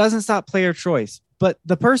 It doesn't stop player choice. But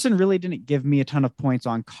the person really didn't give me a ton of points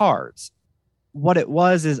on cards. What it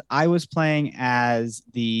was is I was playing as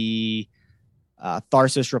the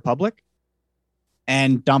Tharsis Republic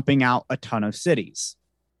and dumping out a ton of cities.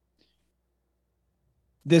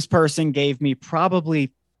 This person gave me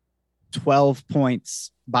probably 12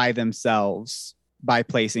 points by themselves by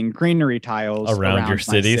placing greenery tiles around your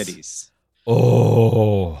cities.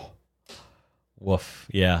 Oh, woof.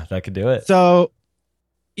 Yeah, that could do it. So,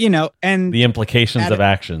 and the implications of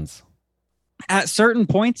actions. At certain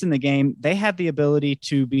points in the game, they had the ability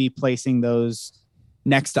to be placing those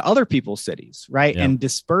next to other people's cities, right? Yeah. And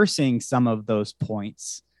dispersing some of those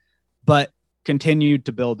points, but continued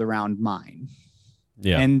to build around mine.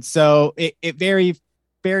 Yeah. And so it very,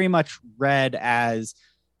 very much read as,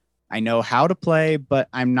 I know how to play, but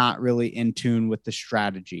I'm not really in tune with the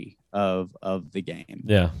strategy of the game.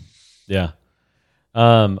 Yeah. Yeah.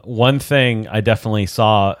 One thing I definitely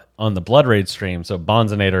saw on the Blood Rage stream, so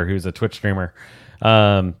Bonzinator, who's a Twitch streamer,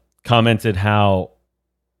 commented how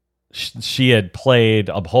she had played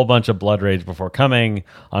a whole bunch of Blood Rage before coming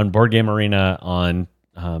on Board Game Arena, on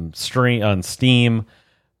Steam,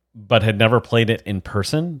 but had never played it in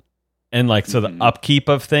person. And the upkeep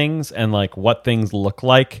of things and what things look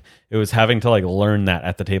like, it was having to learn that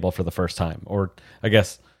at the table for the first time. Or I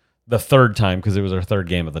guess the third time because it was our third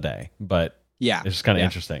game of the day, but Yeah. it's just kind of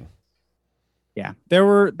interesting. Yeah. There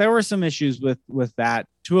were some issues with that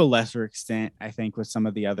to a lesser extent, I think, with some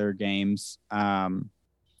of the other games.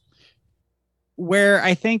 Where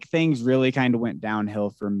I think things really kind of went downhill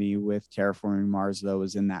for me with Terraforming Mars, though,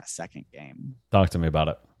 was in that second game. Talk to me about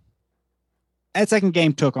it. That second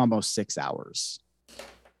game took almost 6 hours.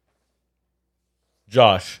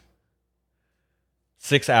 Josh,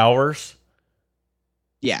 6 hours?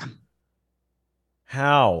 Yeah.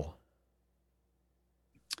 How?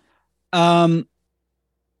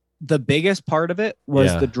 The biggest part of it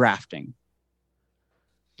was Yeah. the drafting.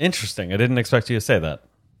 Interesting. I didn't expect you to say that.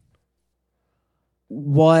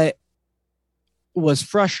 What was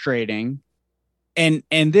frustrating, and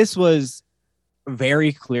this was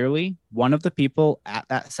very clearly one of the people at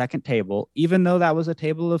that second table, even though that was a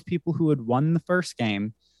table of people who had won the first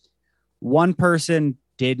game, one person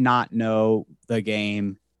did not know the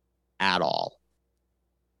game at all.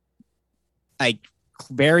 Like,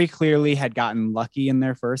 very clearly had gotten lucky in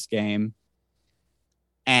their first game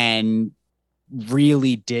and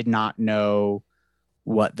really did not know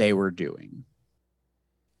what they were doing.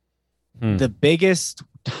 The biggest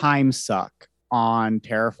time suck on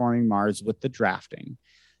Terraforming Mars with the drafting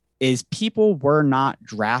is people were not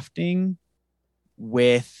drafting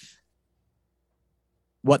with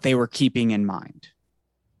what they were keeping in mind.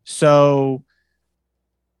 So,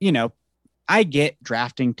 I get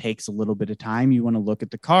drafting takes a little bit of time. You want to look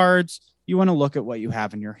at the cards. You want to look at what you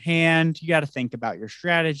have in your hand. You got to think about your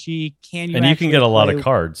strategy. And you can get a lot of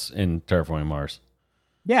cards in Terraforming Mars.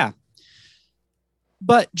 Yeah.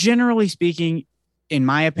 But generally speaking, in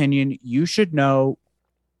my opinion, you should know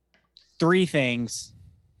 3 things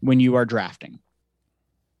when you are drafting.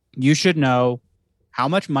 You should know how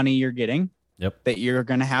much money you're getting that you're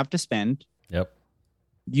going to have to spend. Yep.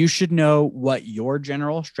 You should know what your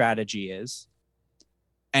general strategy is.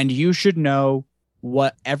 And you should know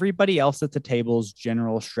what everybody else at the table's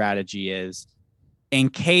general strategy is in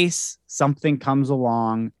case something comes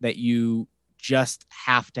along that you just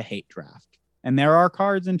have to hate draft. And there are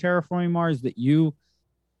cards in Terraforming Mars that you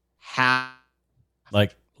have.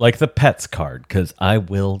 Like the pets card, because I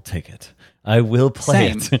will take it. I will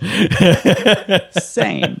play it.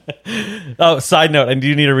 Same. Oh, side note, and do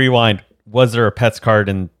you need to rewind? Was there a pets card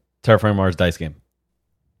in Terraforming Mars dice game?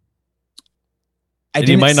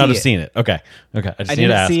 You might not have seen it. Okay. I just need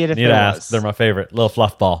to ask. See it if need to ask. They're my favorite. Little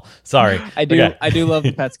fluff ball. Sorry. I do. Okay. I do love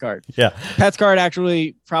the pets card. Yeah. Pets card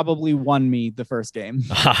actually probably won me the first game.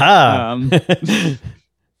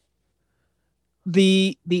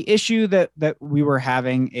 The issue that we were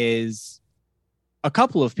having is a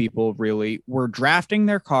couple of people really were drafting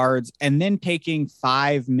their cards and then taking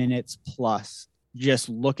 5 minutes plus just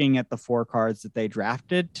looking at the 4 cards that they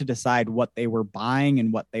drafted to decide what they were buying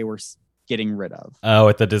and what they were getting rid of. Oh,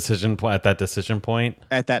 at that decision point.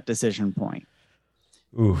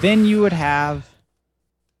 Oof. Then you would have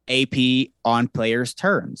AP on players'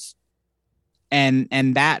 turns, and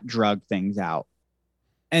that drug things out.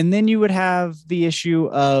 And then you would have the issue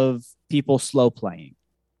of people slow playing,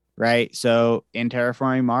 right? So in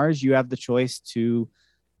Terraforming Mars, you have the choice to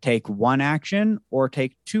take 1 action or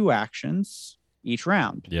take 2 actions each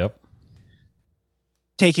round. Yep.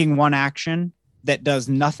 Taking 1 action that does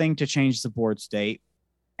nothing to change the board state,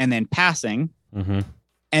 and then passing,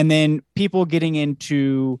 and then people getting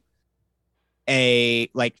into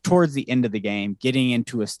towards the end of the game, getting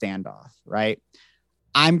into a standoff, right?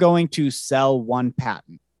 I'm going to sell 1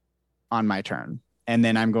 patent on my turn, and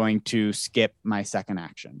then I'm going to skip my second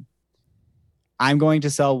action. I'm going to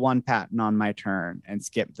sell 1 patent on my turn and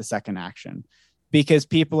skip the second action because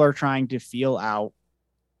people are trying to feel out,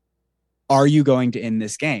 are you going to end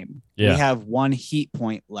this game? Yeah. We have 1 heat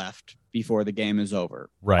point left before the game is over.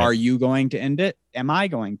 Right. Are you going to end it? Am I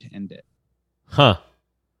going to end it? Huh.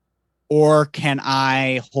 Or can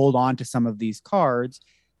I hold on to some of these cards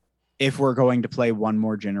if we're going to play 1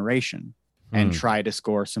 more generation and try to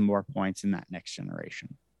score some more points in that next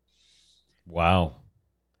generation? Wow.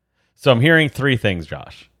 So I'm hearing 3 things,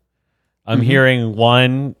 Josh. I'm hearing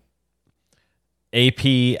 1, AP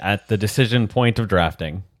at the decision point of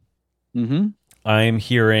drafting. I'm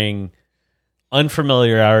hearing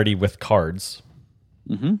unfamiliarity with cards,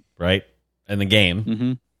 right? In the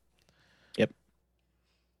game. Yep.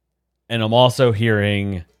 And I'm also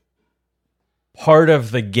hearing part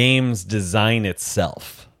of the game's design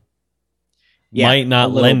itself might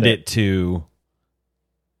not lend it to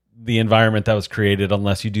the environment that was created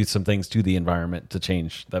unless you do some things to the environment to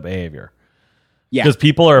change the behavior. Yeah. Because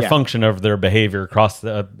people are a function of their behavior across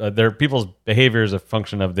people's behavior is a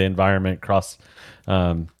function of the environment across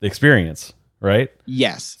the experience, right?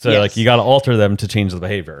 Yes. So like you got to alter them to change the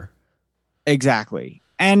behavior. Exactly.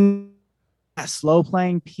 And that slow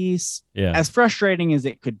playing piece, Yeah. as frustrating as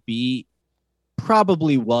it could be,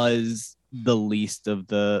 probably was the least of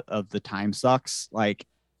the time sucks. Like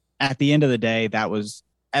at the end of the day, that was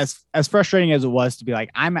as frustrating as it was to be like,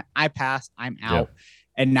 I passed, I'm out.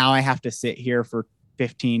 And now I have to sit here for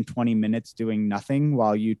 15, 20 minutes doing nothing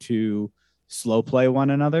while you two slow play one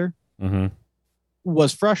another.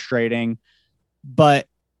 Was frustrating, but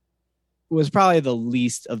was probably the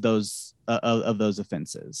least of those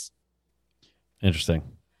offenses. Interesting.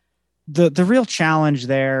 The real challenge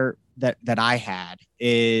there that I had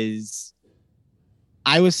is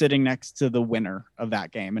I was sitting next to the winner of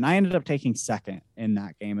that game, and I ended up taking second in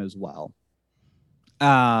that game as well.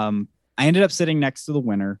 I ended up sitting next to the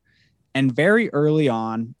winner, and very early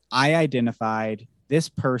on, I identified this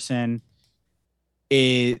person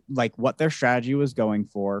is like what their strategy was going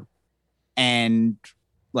for, and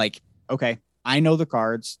like, okay, I know the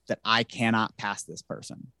cards that I cannot pass this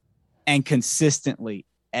person. And consistently,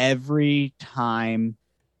 every time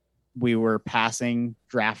we were passing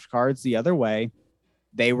draft cards the other way,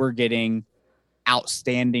 they were getting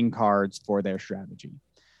outstanding cards for their strategy.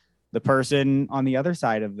 The person on the other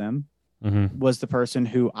side of them was the person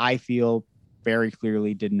who I feel very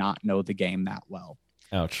clearly did not know the game that well.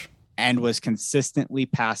 Ouch. And was consistently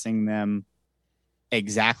passing them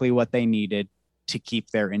exactly what they needed to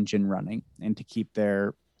keep their engine running and to keep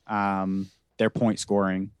their point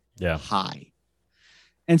scoring high.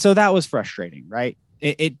 And so that was frustrating, right?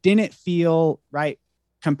 It didn't feel right.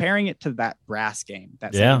 Comparing it to that brass game,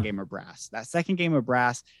 that second game of brass,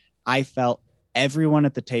 I felt everyone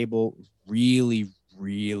at the table really,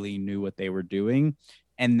 really knew what they were doing.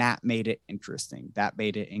 And that made it interesting. That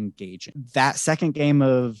made it engaging. That second game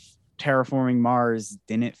of Terraforming Mars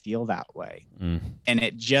didn't feel that way. And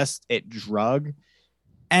it drug.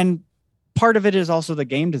 And part of it is also the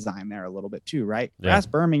game design there a little bit too, right? Brass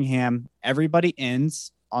Birmingham, everybody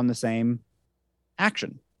ends on the same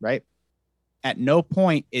action, right? At no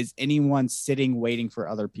point is anyone sitting waiting for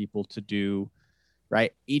other people to do,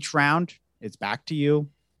 right? Each round, it's back to you,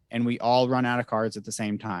 and we all run out of cards at the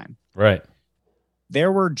same time. Right.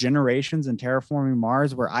 There were generations in Terraforming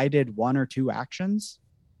Mars where I did one or two actions,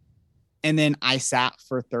 and then I sat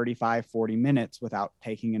for 35, 40 minutes without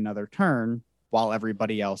taking another turn while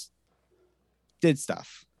everybody else did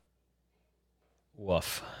stuff.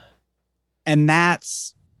 Woof. And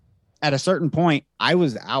that's, at a certain point, I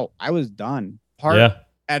was out. I was done.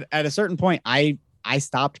 At a certain point, I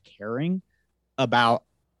stopped caring about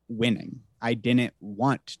winning. I didn't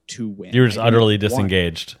want to win. You were just utterly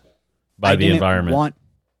disengaged by the environment.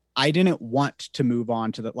 I didn't want to move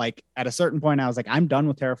on to the, like, at a certain point, I was like, I'm done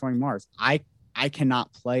with Terraforming Mars. I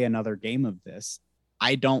cannot play another game of this.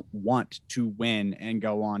 I don't want to win and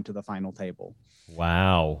go on to the final table.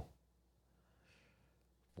 Wow.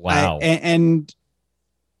 And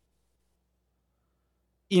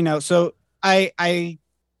you know, so I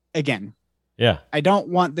again, I don't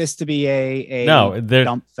want this to be a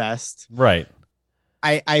dump fest. Right.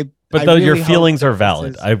 But though your feelings are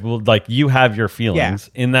valid. I will, like, you have your feelings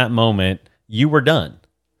in that moment. You were done.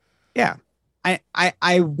 Yeah.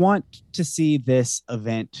 I want to see this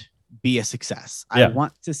event be a success. I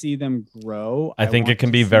want to see them grow. I think it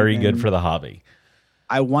can be very good for the hobby.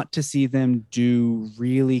 I want to see them do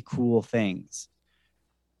really cool things.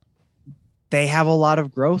 They have a lot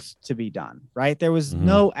of growth to be done, right? There was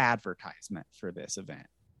no advertisement for this event.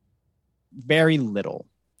 Very little.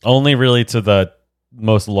 Only really to the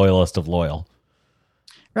most loyalist of loyal.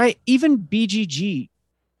 Right? Even BGG,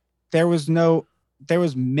 there was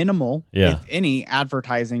minimal, if any,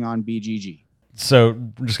 advertising on BGG. So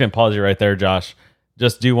I'm just going to pause you right there, Josh.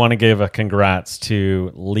 Just do want to give a congrats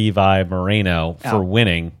to Levi Moreno for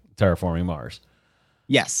winning Terraforming Mars.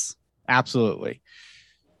 Yes, absolutely.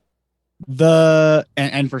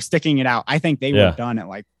 And for sticking it out. I think they were done at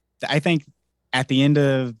I think at the end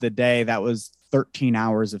of the day, that was 13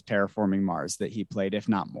 hours of Terraforming Mars that he played, if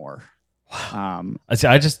not more. They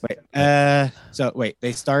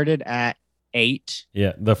started at 8.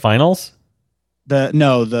 Yeah, the finals?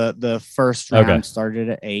 The first round started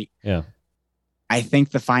at 8. Yeah. I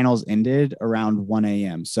think the finals ended around 1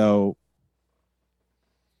 a.m. So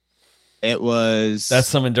it was... That's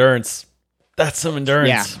some endurance.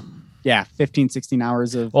 Yeah, 15, 16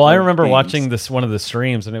 hours of... Well, I remember watching one of the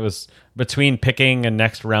streams, and it was between picking a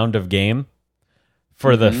next round of game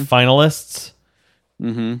for the finalists.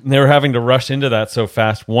 They were having to rush into that so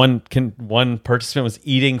fast. One participant was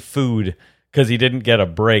eating food because he didn't get a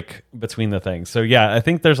break between the things. So, yeah, I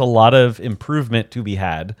think there's a lot of improvement to be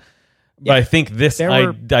had. But I think this There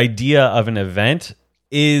were- idea of an event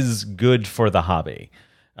is good for the hobby.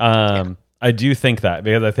 I do think that,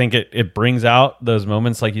 because I think it brings out those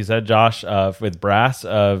moments, like you said, Josh, with Brass,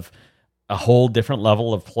 of a whole different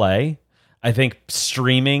level of play. I think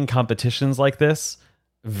streaming competitions like this,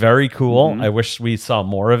 very cool. I wish we saw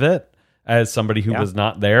more of it. As somebody who was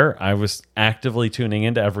not there, I was actively tuning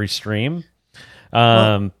into every stream.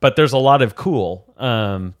 But there's a lot of cool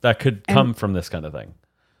that could come from this kind of thing.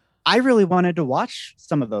 I really wanted to watch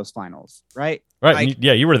some of those finals, right? Right. Like,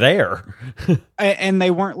 yeah, you were there. and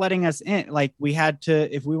they weren't letting us in. Like, we had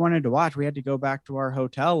to, if we wanted to watch, we had to go back to our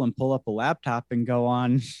hotel and pull up a laptop and go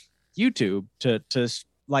on YouTube to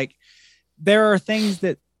like, there are things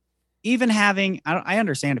that even having, I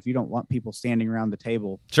understand if you don't want people standing around the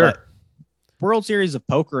table. Sure. World Series of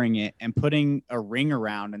Pokering it and putting a ring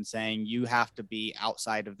around and saying you have to be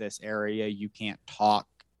outside of this area, you can't talk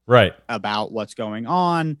right about what's going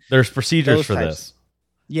on. There's procedures for this.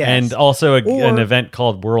 Yeah. And also an event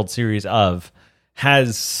called World Series of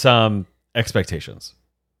has some expectations.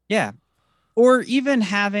 Yeah. Or even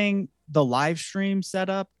having the live stream set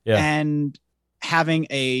up and having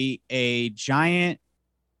a giant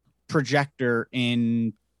projector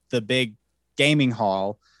in the big gaming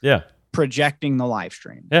hall. Yeah. Projecting the live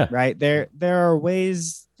stream. Yeah. Right. There are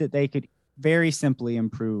ways that they could very simply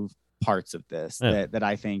improve parts of this that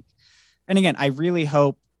I think. And again, I really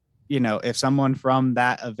hope, if someone from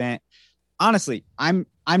that event, honestly, I'm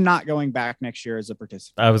not going back next year as a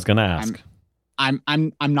participant. I was going to ask.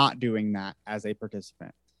 I'm not doing that as a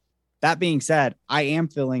participant. That being said, I am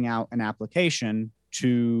filling out an application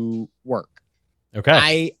to work.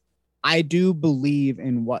 Okay. I do believe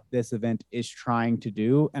in what this event is trying to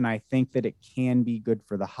do, and I think that it can be good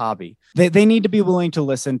for the hobby. They need to be willing to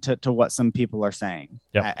listen to what some people are saying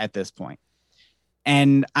at this point.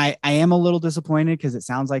 And I am a little disappointed because it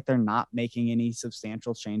sounds like they're not making any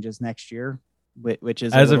substantial changes next year, which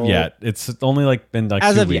is of yet. It's only been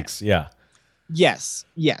 2 weeks. Yeah. Yes.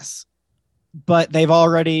 But they've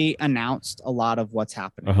already announced a lot of what's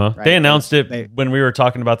happening. Right? They announced it when we were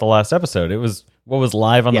talking about the last episode. It was what was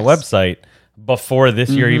live on the website before this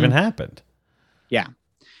year even happened. Yeah.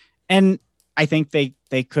 And I think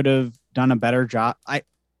they could have done a better job.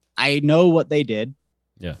 I know what they did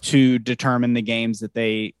to determine the games that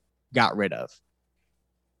they got rid of.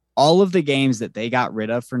 All of the games that they got rid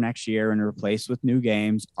of for next year and replaced with new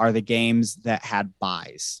games are the games that had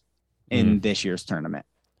buys in this year's tournament.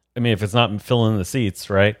 I mean, if it's not filling the seats,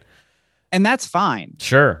 right? And that's fine.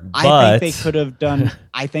 Sure. But I think they could have done,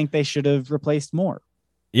 I think they should have replaced more.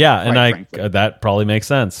 Yeah. And that probably makes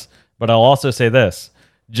sense. But I'll also say this,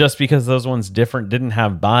 just because those ones didn't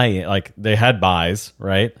have they had buys,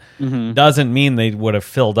 right? Doesn't mean they would have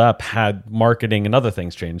filled up had marketing and other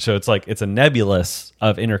things changed. So it's a nebulous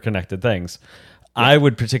of interconnected things. Yeah. I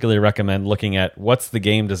would particularly recommend looking at what's the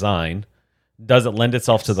game design. Does it lend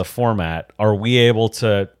itself to the format? Are we able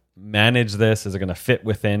to manage this? Is it going to fit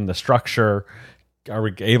within the structure? Are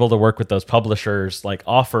we able to work with those publishers?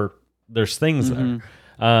 There's things there.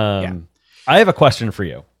 I have a question for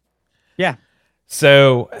you. Yeah.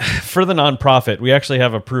 So for the nonprofit, we actually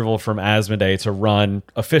have approval from Asmodee to run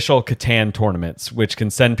official Catan tournaments, which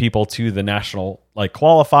can send people to the national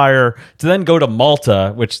qualifier to then go to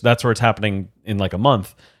Malta, which that's where it's happening in a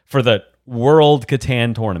month, for the World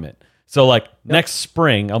Catan tournament. So next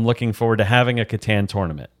spring, I'm looking forward to having a Catan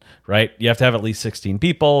tournament, right? You have to have at least 16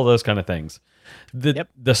 people, those kind of things.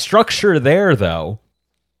 The structure there, though,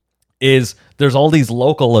 is there's all these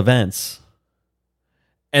local events.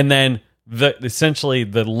 And then essentially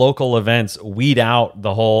the local events weed out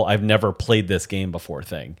the whole I've never played this game before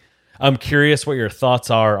thing. I'm curious what your thoughts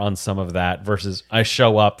are on some of that versus I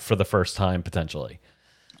show up for the first time potentially.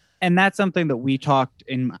 And that's something that we talked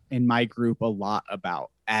in my group a lot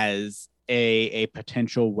about as a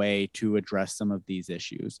potential way to address some of these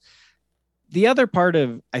issues. The other part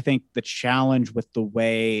of, I think, the challenge with the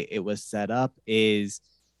way it was set up is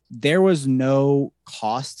there was no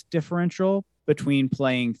cost differential between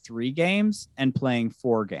playing 3 games and playing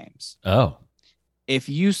 4 games. Oh. If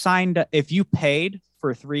you paid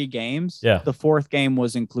for 3 games, the 4th game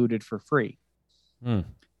was included for free.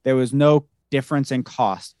 There was no difference in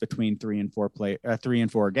cost between 3 and 4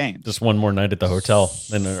 games. Just one more night at the hotel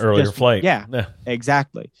and an earlier flight. Yeah,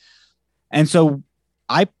 exactly. And so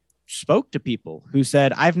I spoke to people who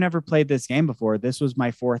said, I've never played this game before. This was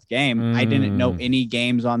my 4th game. I didn't know any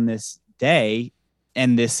games on this day,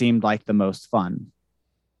 and this seemed like the most fun.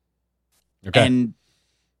 Okay. And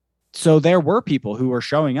so there were people who were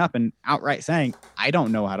showing up and outright saying, I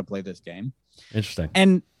don't know how to play this game. Interesting.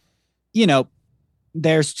 And,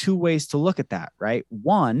 there's 2 ways to look at that, right?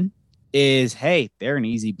 One, is, hey, they're an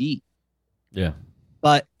easy beat. Yeah.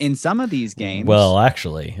 But in some of these games, Well,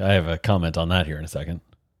 actually, I have a comment on that here in a second.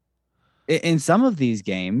 In some of these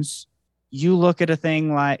games, you look at a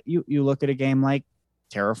thing like you look at a game like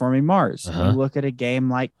Terraforming Mars. Uh-huh. You look at a game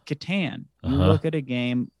like Catan. You look at a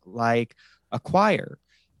game like Acquire.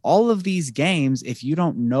 All of these games, if you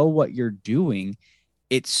don't know what you're doing,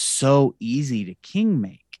 it's so easy to king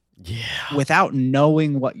make. Yeah. Without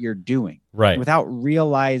knowing what you're doing. Right. Without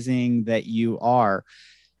realizing that you are.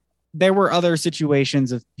 There were other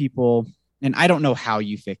situations of people, and I don't know how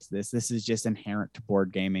you fix this. This is just inherent to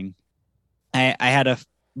board gaming. I had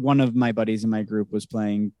one of my buddies in my group was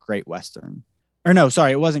playing Great Western. Or no,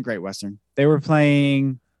 sorry, it wasn't Great Western. They were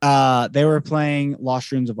playing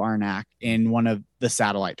Lost Ruins of Arnak in one of the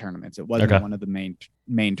satellite tournaments. It wasn't one of the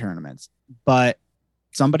main tournaments. But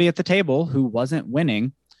somebody at the table who wasn't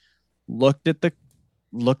winning looked at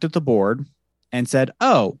the board and said,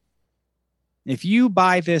 "Oh, if you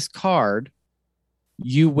buy this card,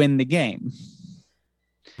 you win the game.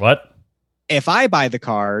 What? If I buy the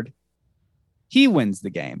card, he wins the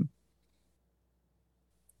game."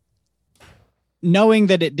 Knowing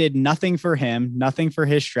that it did nothing for him, nothing for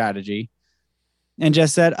his strategy, and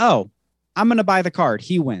just said, "Oh, I'm going to buy the card.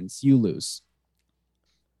 He wins. You lose."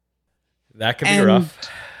 That could be rough.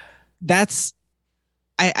 That's,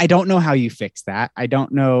 I don't know how you fix that. I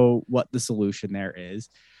don't know what the solution there is.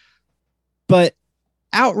 But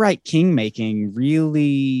outright king making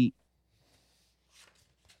really.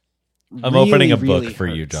 I'm opening a book for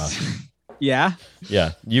you, Josh. Yeah.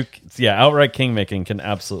 Yeah. Outright king making can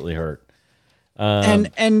absolutely hurt. I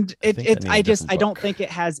don't think it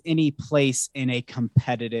has any place in a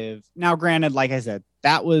competitive. Now, granted, like I said,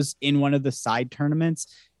 that was in one of the side tournaments.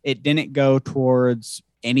 It didn't go towards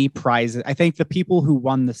any prizes. I think the people who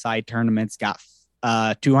won the side tournaments got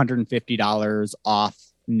 $250 off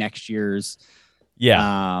next year's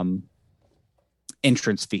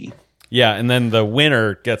entrance fee. Yeah, and then the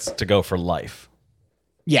winner gets to go for life.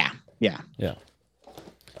 Yeah.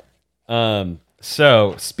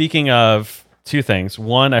 So speaking of two things.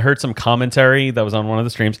 One, I heard some commentary that was on one of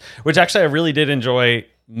the streams, which actually I really did enjoy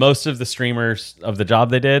most of the streamers of the job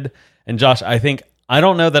they did. And Josh, I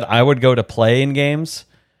don't know that I would go to play in games,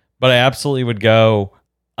 but I absolutely would go.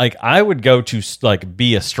 Like, I would go to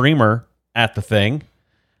be a streamer at the thing.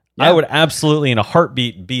 Yeah. I would absolutely in a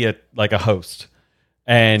heartbeat be a host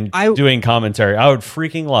and doing commentary. I would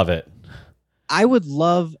freaking love it. I would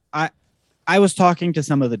love. I was talking to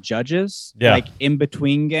some of the judges, like in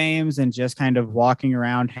between games, and just kind of walking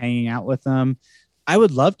around, hanging out with them. I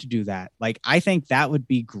would love to do that. Like, I think that would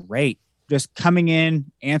be great. Just coming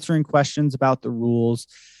in, answering questions about the rules,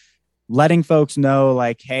 letting folks know,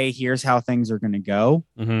 like, hey, here's how things are going to go.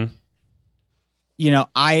 Mm-hmm. You know,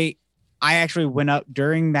 I actually went up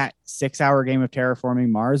during that 6-hour game of Terraforming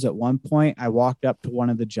Mars. At one point, I walked up to one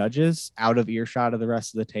of the judges out of earshot of the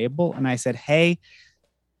rest of the table, and I said, hey,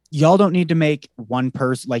 y'all don't need to make one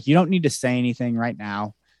person, like, you don't need to say anything right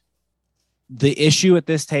now. The issue at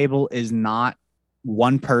this table is not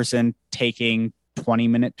one person taking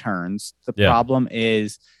 20-minute turns. The problem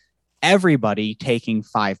is everybody taking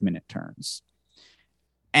 5-minute turns.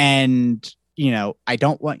 And, you know, I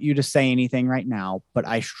don't want you to say anything right now, but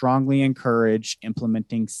I strongly encourage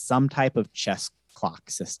implementing some type of chess clock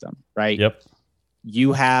system, right? Yep.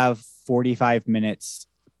 You have 45 minutes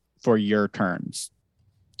for your turns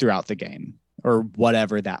throughout the game, or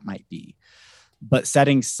whatever that might be, but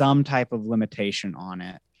setting some type of limitation on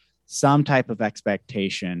it, some type of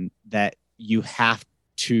expectation that you have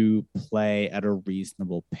to play at a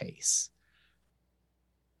reasonable pace.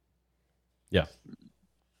 Yeah,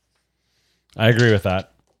 I agree with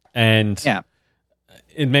that. And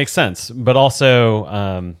it makes sense. But also,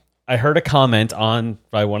 I heard a comment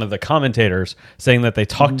by one of the commentators saying that they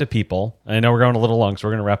talked to people. I know we're going a little long, so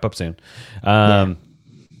we're going to wrap up soon.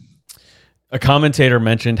 A commentator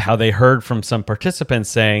mentioned how they heard from some participants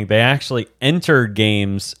saying they actually enter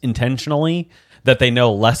games intentionally that they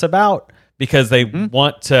know less about because they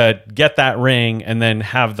want to get that ring and then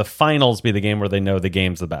have the finals be the game where they know the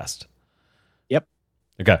game's the best. Yep.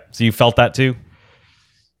 Okay. So you felt that too?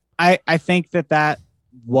 I think that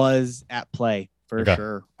was at play for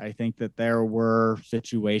sure. I think that there were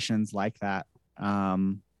situations like that.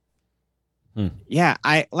 Yeah.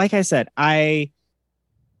 Like I said,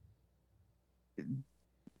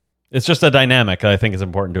 it's just a dynamic that I think is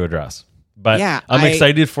important to address. But I'm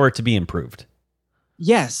excited for it to be improved.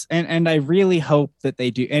 Yes, and I really hope that they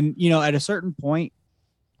do. And, you know, at a certain point,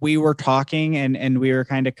 we were talking and we were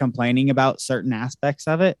kind of complaining about certain aspects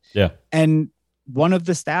of it. Yeah. And one of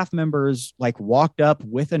the staff members like walked up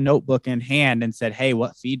with a notebook in hand and said, "Hey,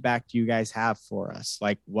 what feedback do you guys have for us?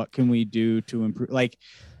 Like, what can we do to improve?" Like,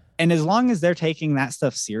 and as long as they're taking that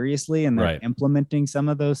stuff seriously and they're implementing some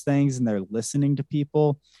of those things and they're listening to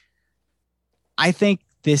people, I think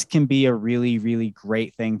this can be a really, really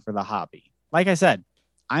great thing for the hobby. Like I said,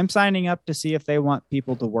 I'm signing up to see if they want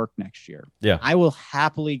people to work next year. Yeah. I will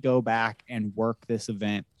happily go back and work this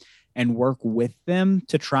event and work with them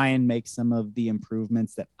to try and make some of the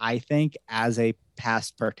improvements that I think as a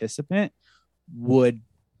past participant would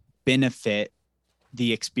benefit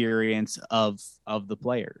the experience of the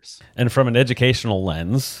players. And from an educational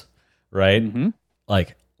lens, right? Mm-hmm.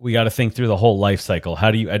 Like, we got to think through the whole life cycle. How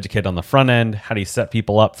do you educate on the front end? How do you set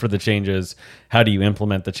people up for the changes? How do you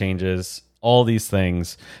implement the changes? All these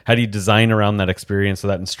things. How do you design around that experience, so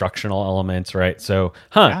that instructional elements, right? So,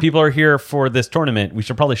 people are here for this tournament. We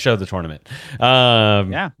should probably show the tournament.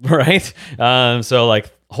 Right? So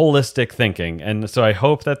like holistic thinking. And so I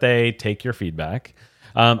hope that they take your feedback.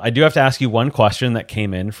 I do have to ask you one question that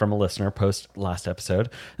came in from a listener post last episode.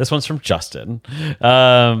 This one's from Justin.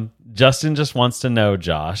 Justin just wants to know,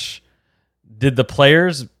 Josh, did the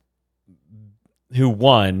players who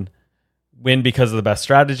win because of the best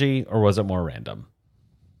strategy, or was it more random?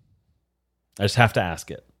 I just have to ask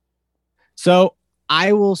it. So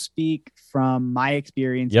I will speak from my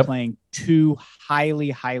experience playing two highly,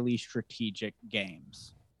 highly strategic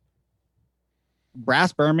games.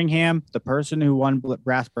 Brass Birmingham, the person who won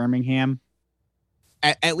Brass Birmingham,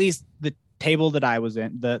 at least the table that I was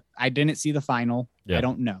in, I didn't see the final. Yeah. I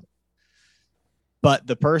don't know. But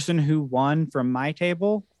the person who won from my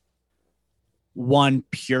table won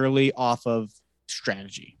purely off of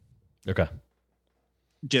strategy. Okay.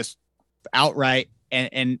 Just outright.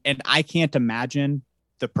 And I can't imagine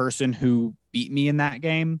the person who beat me in that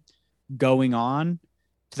game going on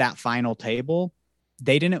to that final table.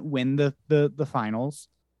 They didn't win the finals.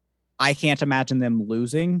 I can't imagine them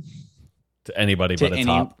losing to anybody but a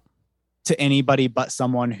top. To anybody but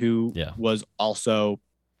someone who was also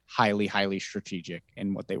highly, highly strategic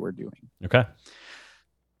in what they were doing. Okay.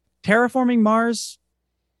 Terraforming Mars,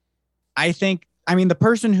 the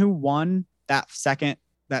person who won that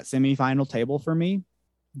semifinal table for me,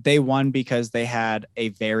 they won because they had a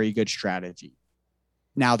very good strategy.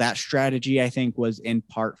 Now, that strategy, I think, was in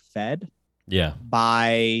part fed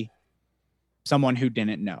by someone who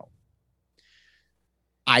didn't know.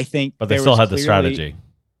 I think but they still had the strategy.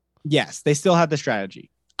 Yes, they still had the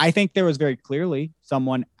strategy. I think there was very clearly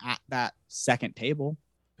someone at that second table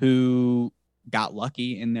who got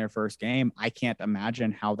lucky in their first game. I can't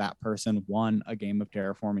imagine how that person won a game of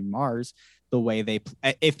Terraforming Mars the way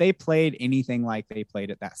if they played anything like they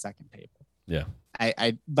played at that second table. Yeah.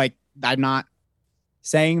 I'm not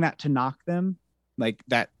saying that to knock them like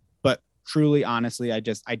that, but truly, honestly, I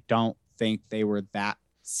don't think they were that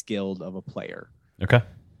skilled of a player. Okay.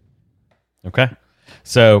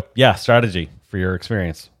 So strategy for your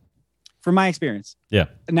experience. From my experience. Yeah.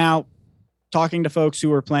 Now, talking to folks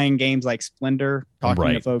who are playing games like Splendor,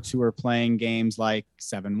 talking to folks who are playing games like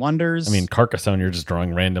Seven Wonders. I mean, Carcassonne, you're just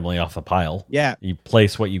drawing randomly off the pile. Yeah. You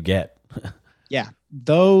place what you get. Yeah.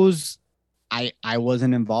 Those, I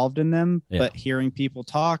wasn't involved in them, but hearing people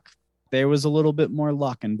talk, there was a little bit more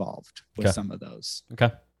luck involved with some of those.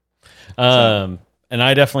 Okay. And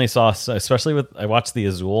I definitely saw, especially I watched the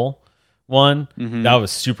Azul one. Mm-hmm. That was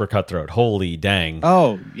super cutthroat. Holy dang.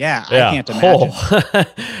 Oh yeah. I can't imagine.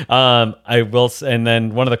 I will. And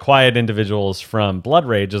then one of the quiet individuals from Blood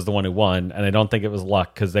Rage is the one who won. And I don't think it was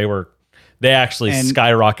luck, because they actually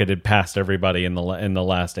skyrocketed past everybody in the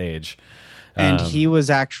last age. And he was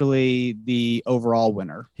actually the overall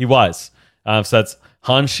winner. He was. So that's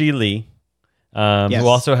Han Shi Li, who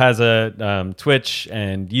also has a Twitch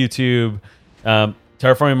and YouTube. Not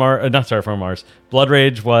Terraforming Mars. Blood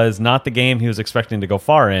Rage was not the game he was expecting to go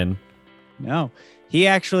far in. No, he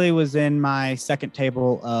actually was in my second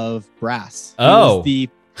table of Brass. He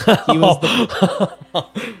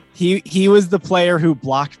was the player who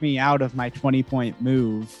blocked me out of my 20-point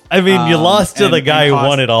move. I mean, you lost to the guy who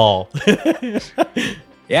won it all.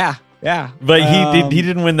 Yeah. But he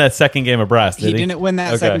didn't win that second game of Brass, did he? He didn't win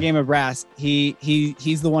that second game of Brass.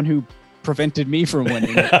 He's the one who prevented me from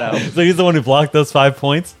winning it, though. So he's the one who blocked those 5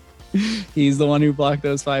 points? He's the one who blocked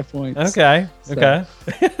those 5 points. Okay.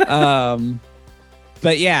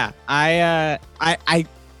 But yeah, I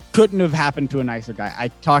couldn't have happened to a nicer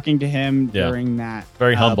guy. Talking to him during that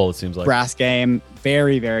very humble, it seems like, Brass game,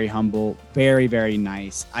 very, very humble, very, very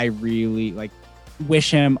nice. I really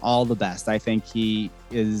wish him all the best. I think he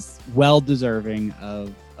is well deserving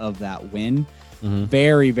of that win. Mm-hmm.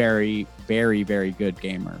 Very, very, very, very good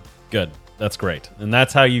gamer. Good. that's great. And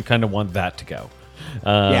that's how you kind of want that to go.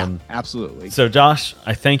 Yeah, absolutely. So, Josh,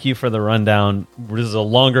 I thank you for the rundown. This is a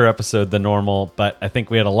longer episode than normal, but I think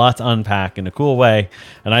we had a lot to unpack in a cool way,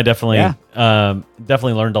 and I definitely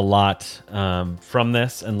learned a lot from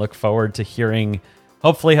this, and look forward to hearing,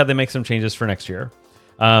 hopefully, how they make some changes for next year.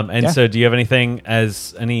 So, do you have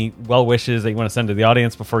any well wishes that you want to send to the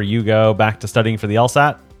audience before you go back to studying for the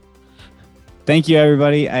LSAT? Thank you,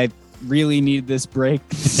 everybody. I really need this break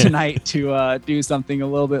tonight to do something a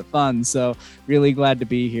little bit fun. So really glad to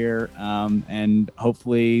be here. And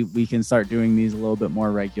hopefully we can start doing these a little bit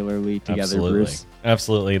more regularly together, Absolutely. Bruce.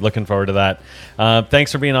 Absolutely. Looking forward to that.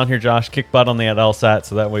 Thanks for being on here, Josh. Kick butt on the LSAT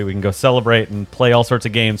so that way we can go celebrate and play all sorts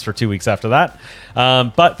of games for 2 weeks after that.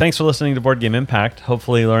 But thanks for listening to Board Game Impact.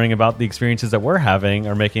 Hopefully learning about the experiences that we're having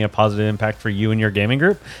are making a positive impact for you and your gaming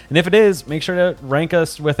group. And if it is, make sure to rank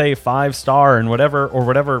us with a 5-star and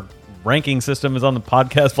whatever ranking system is on the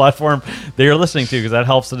podcast platform that you're listening to, because that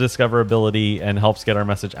helps the discoverability and helps get our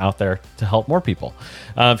message out there to help more people.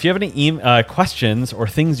 If you have any questions or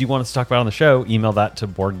things you want us to talk about on the show, email that to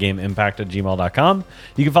boardgameimpact@gmail.com.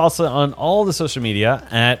 You can follow us on all the social media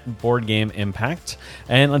at Board Game Impact.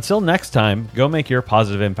 And until next time, go make your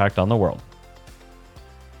positive impact on the world.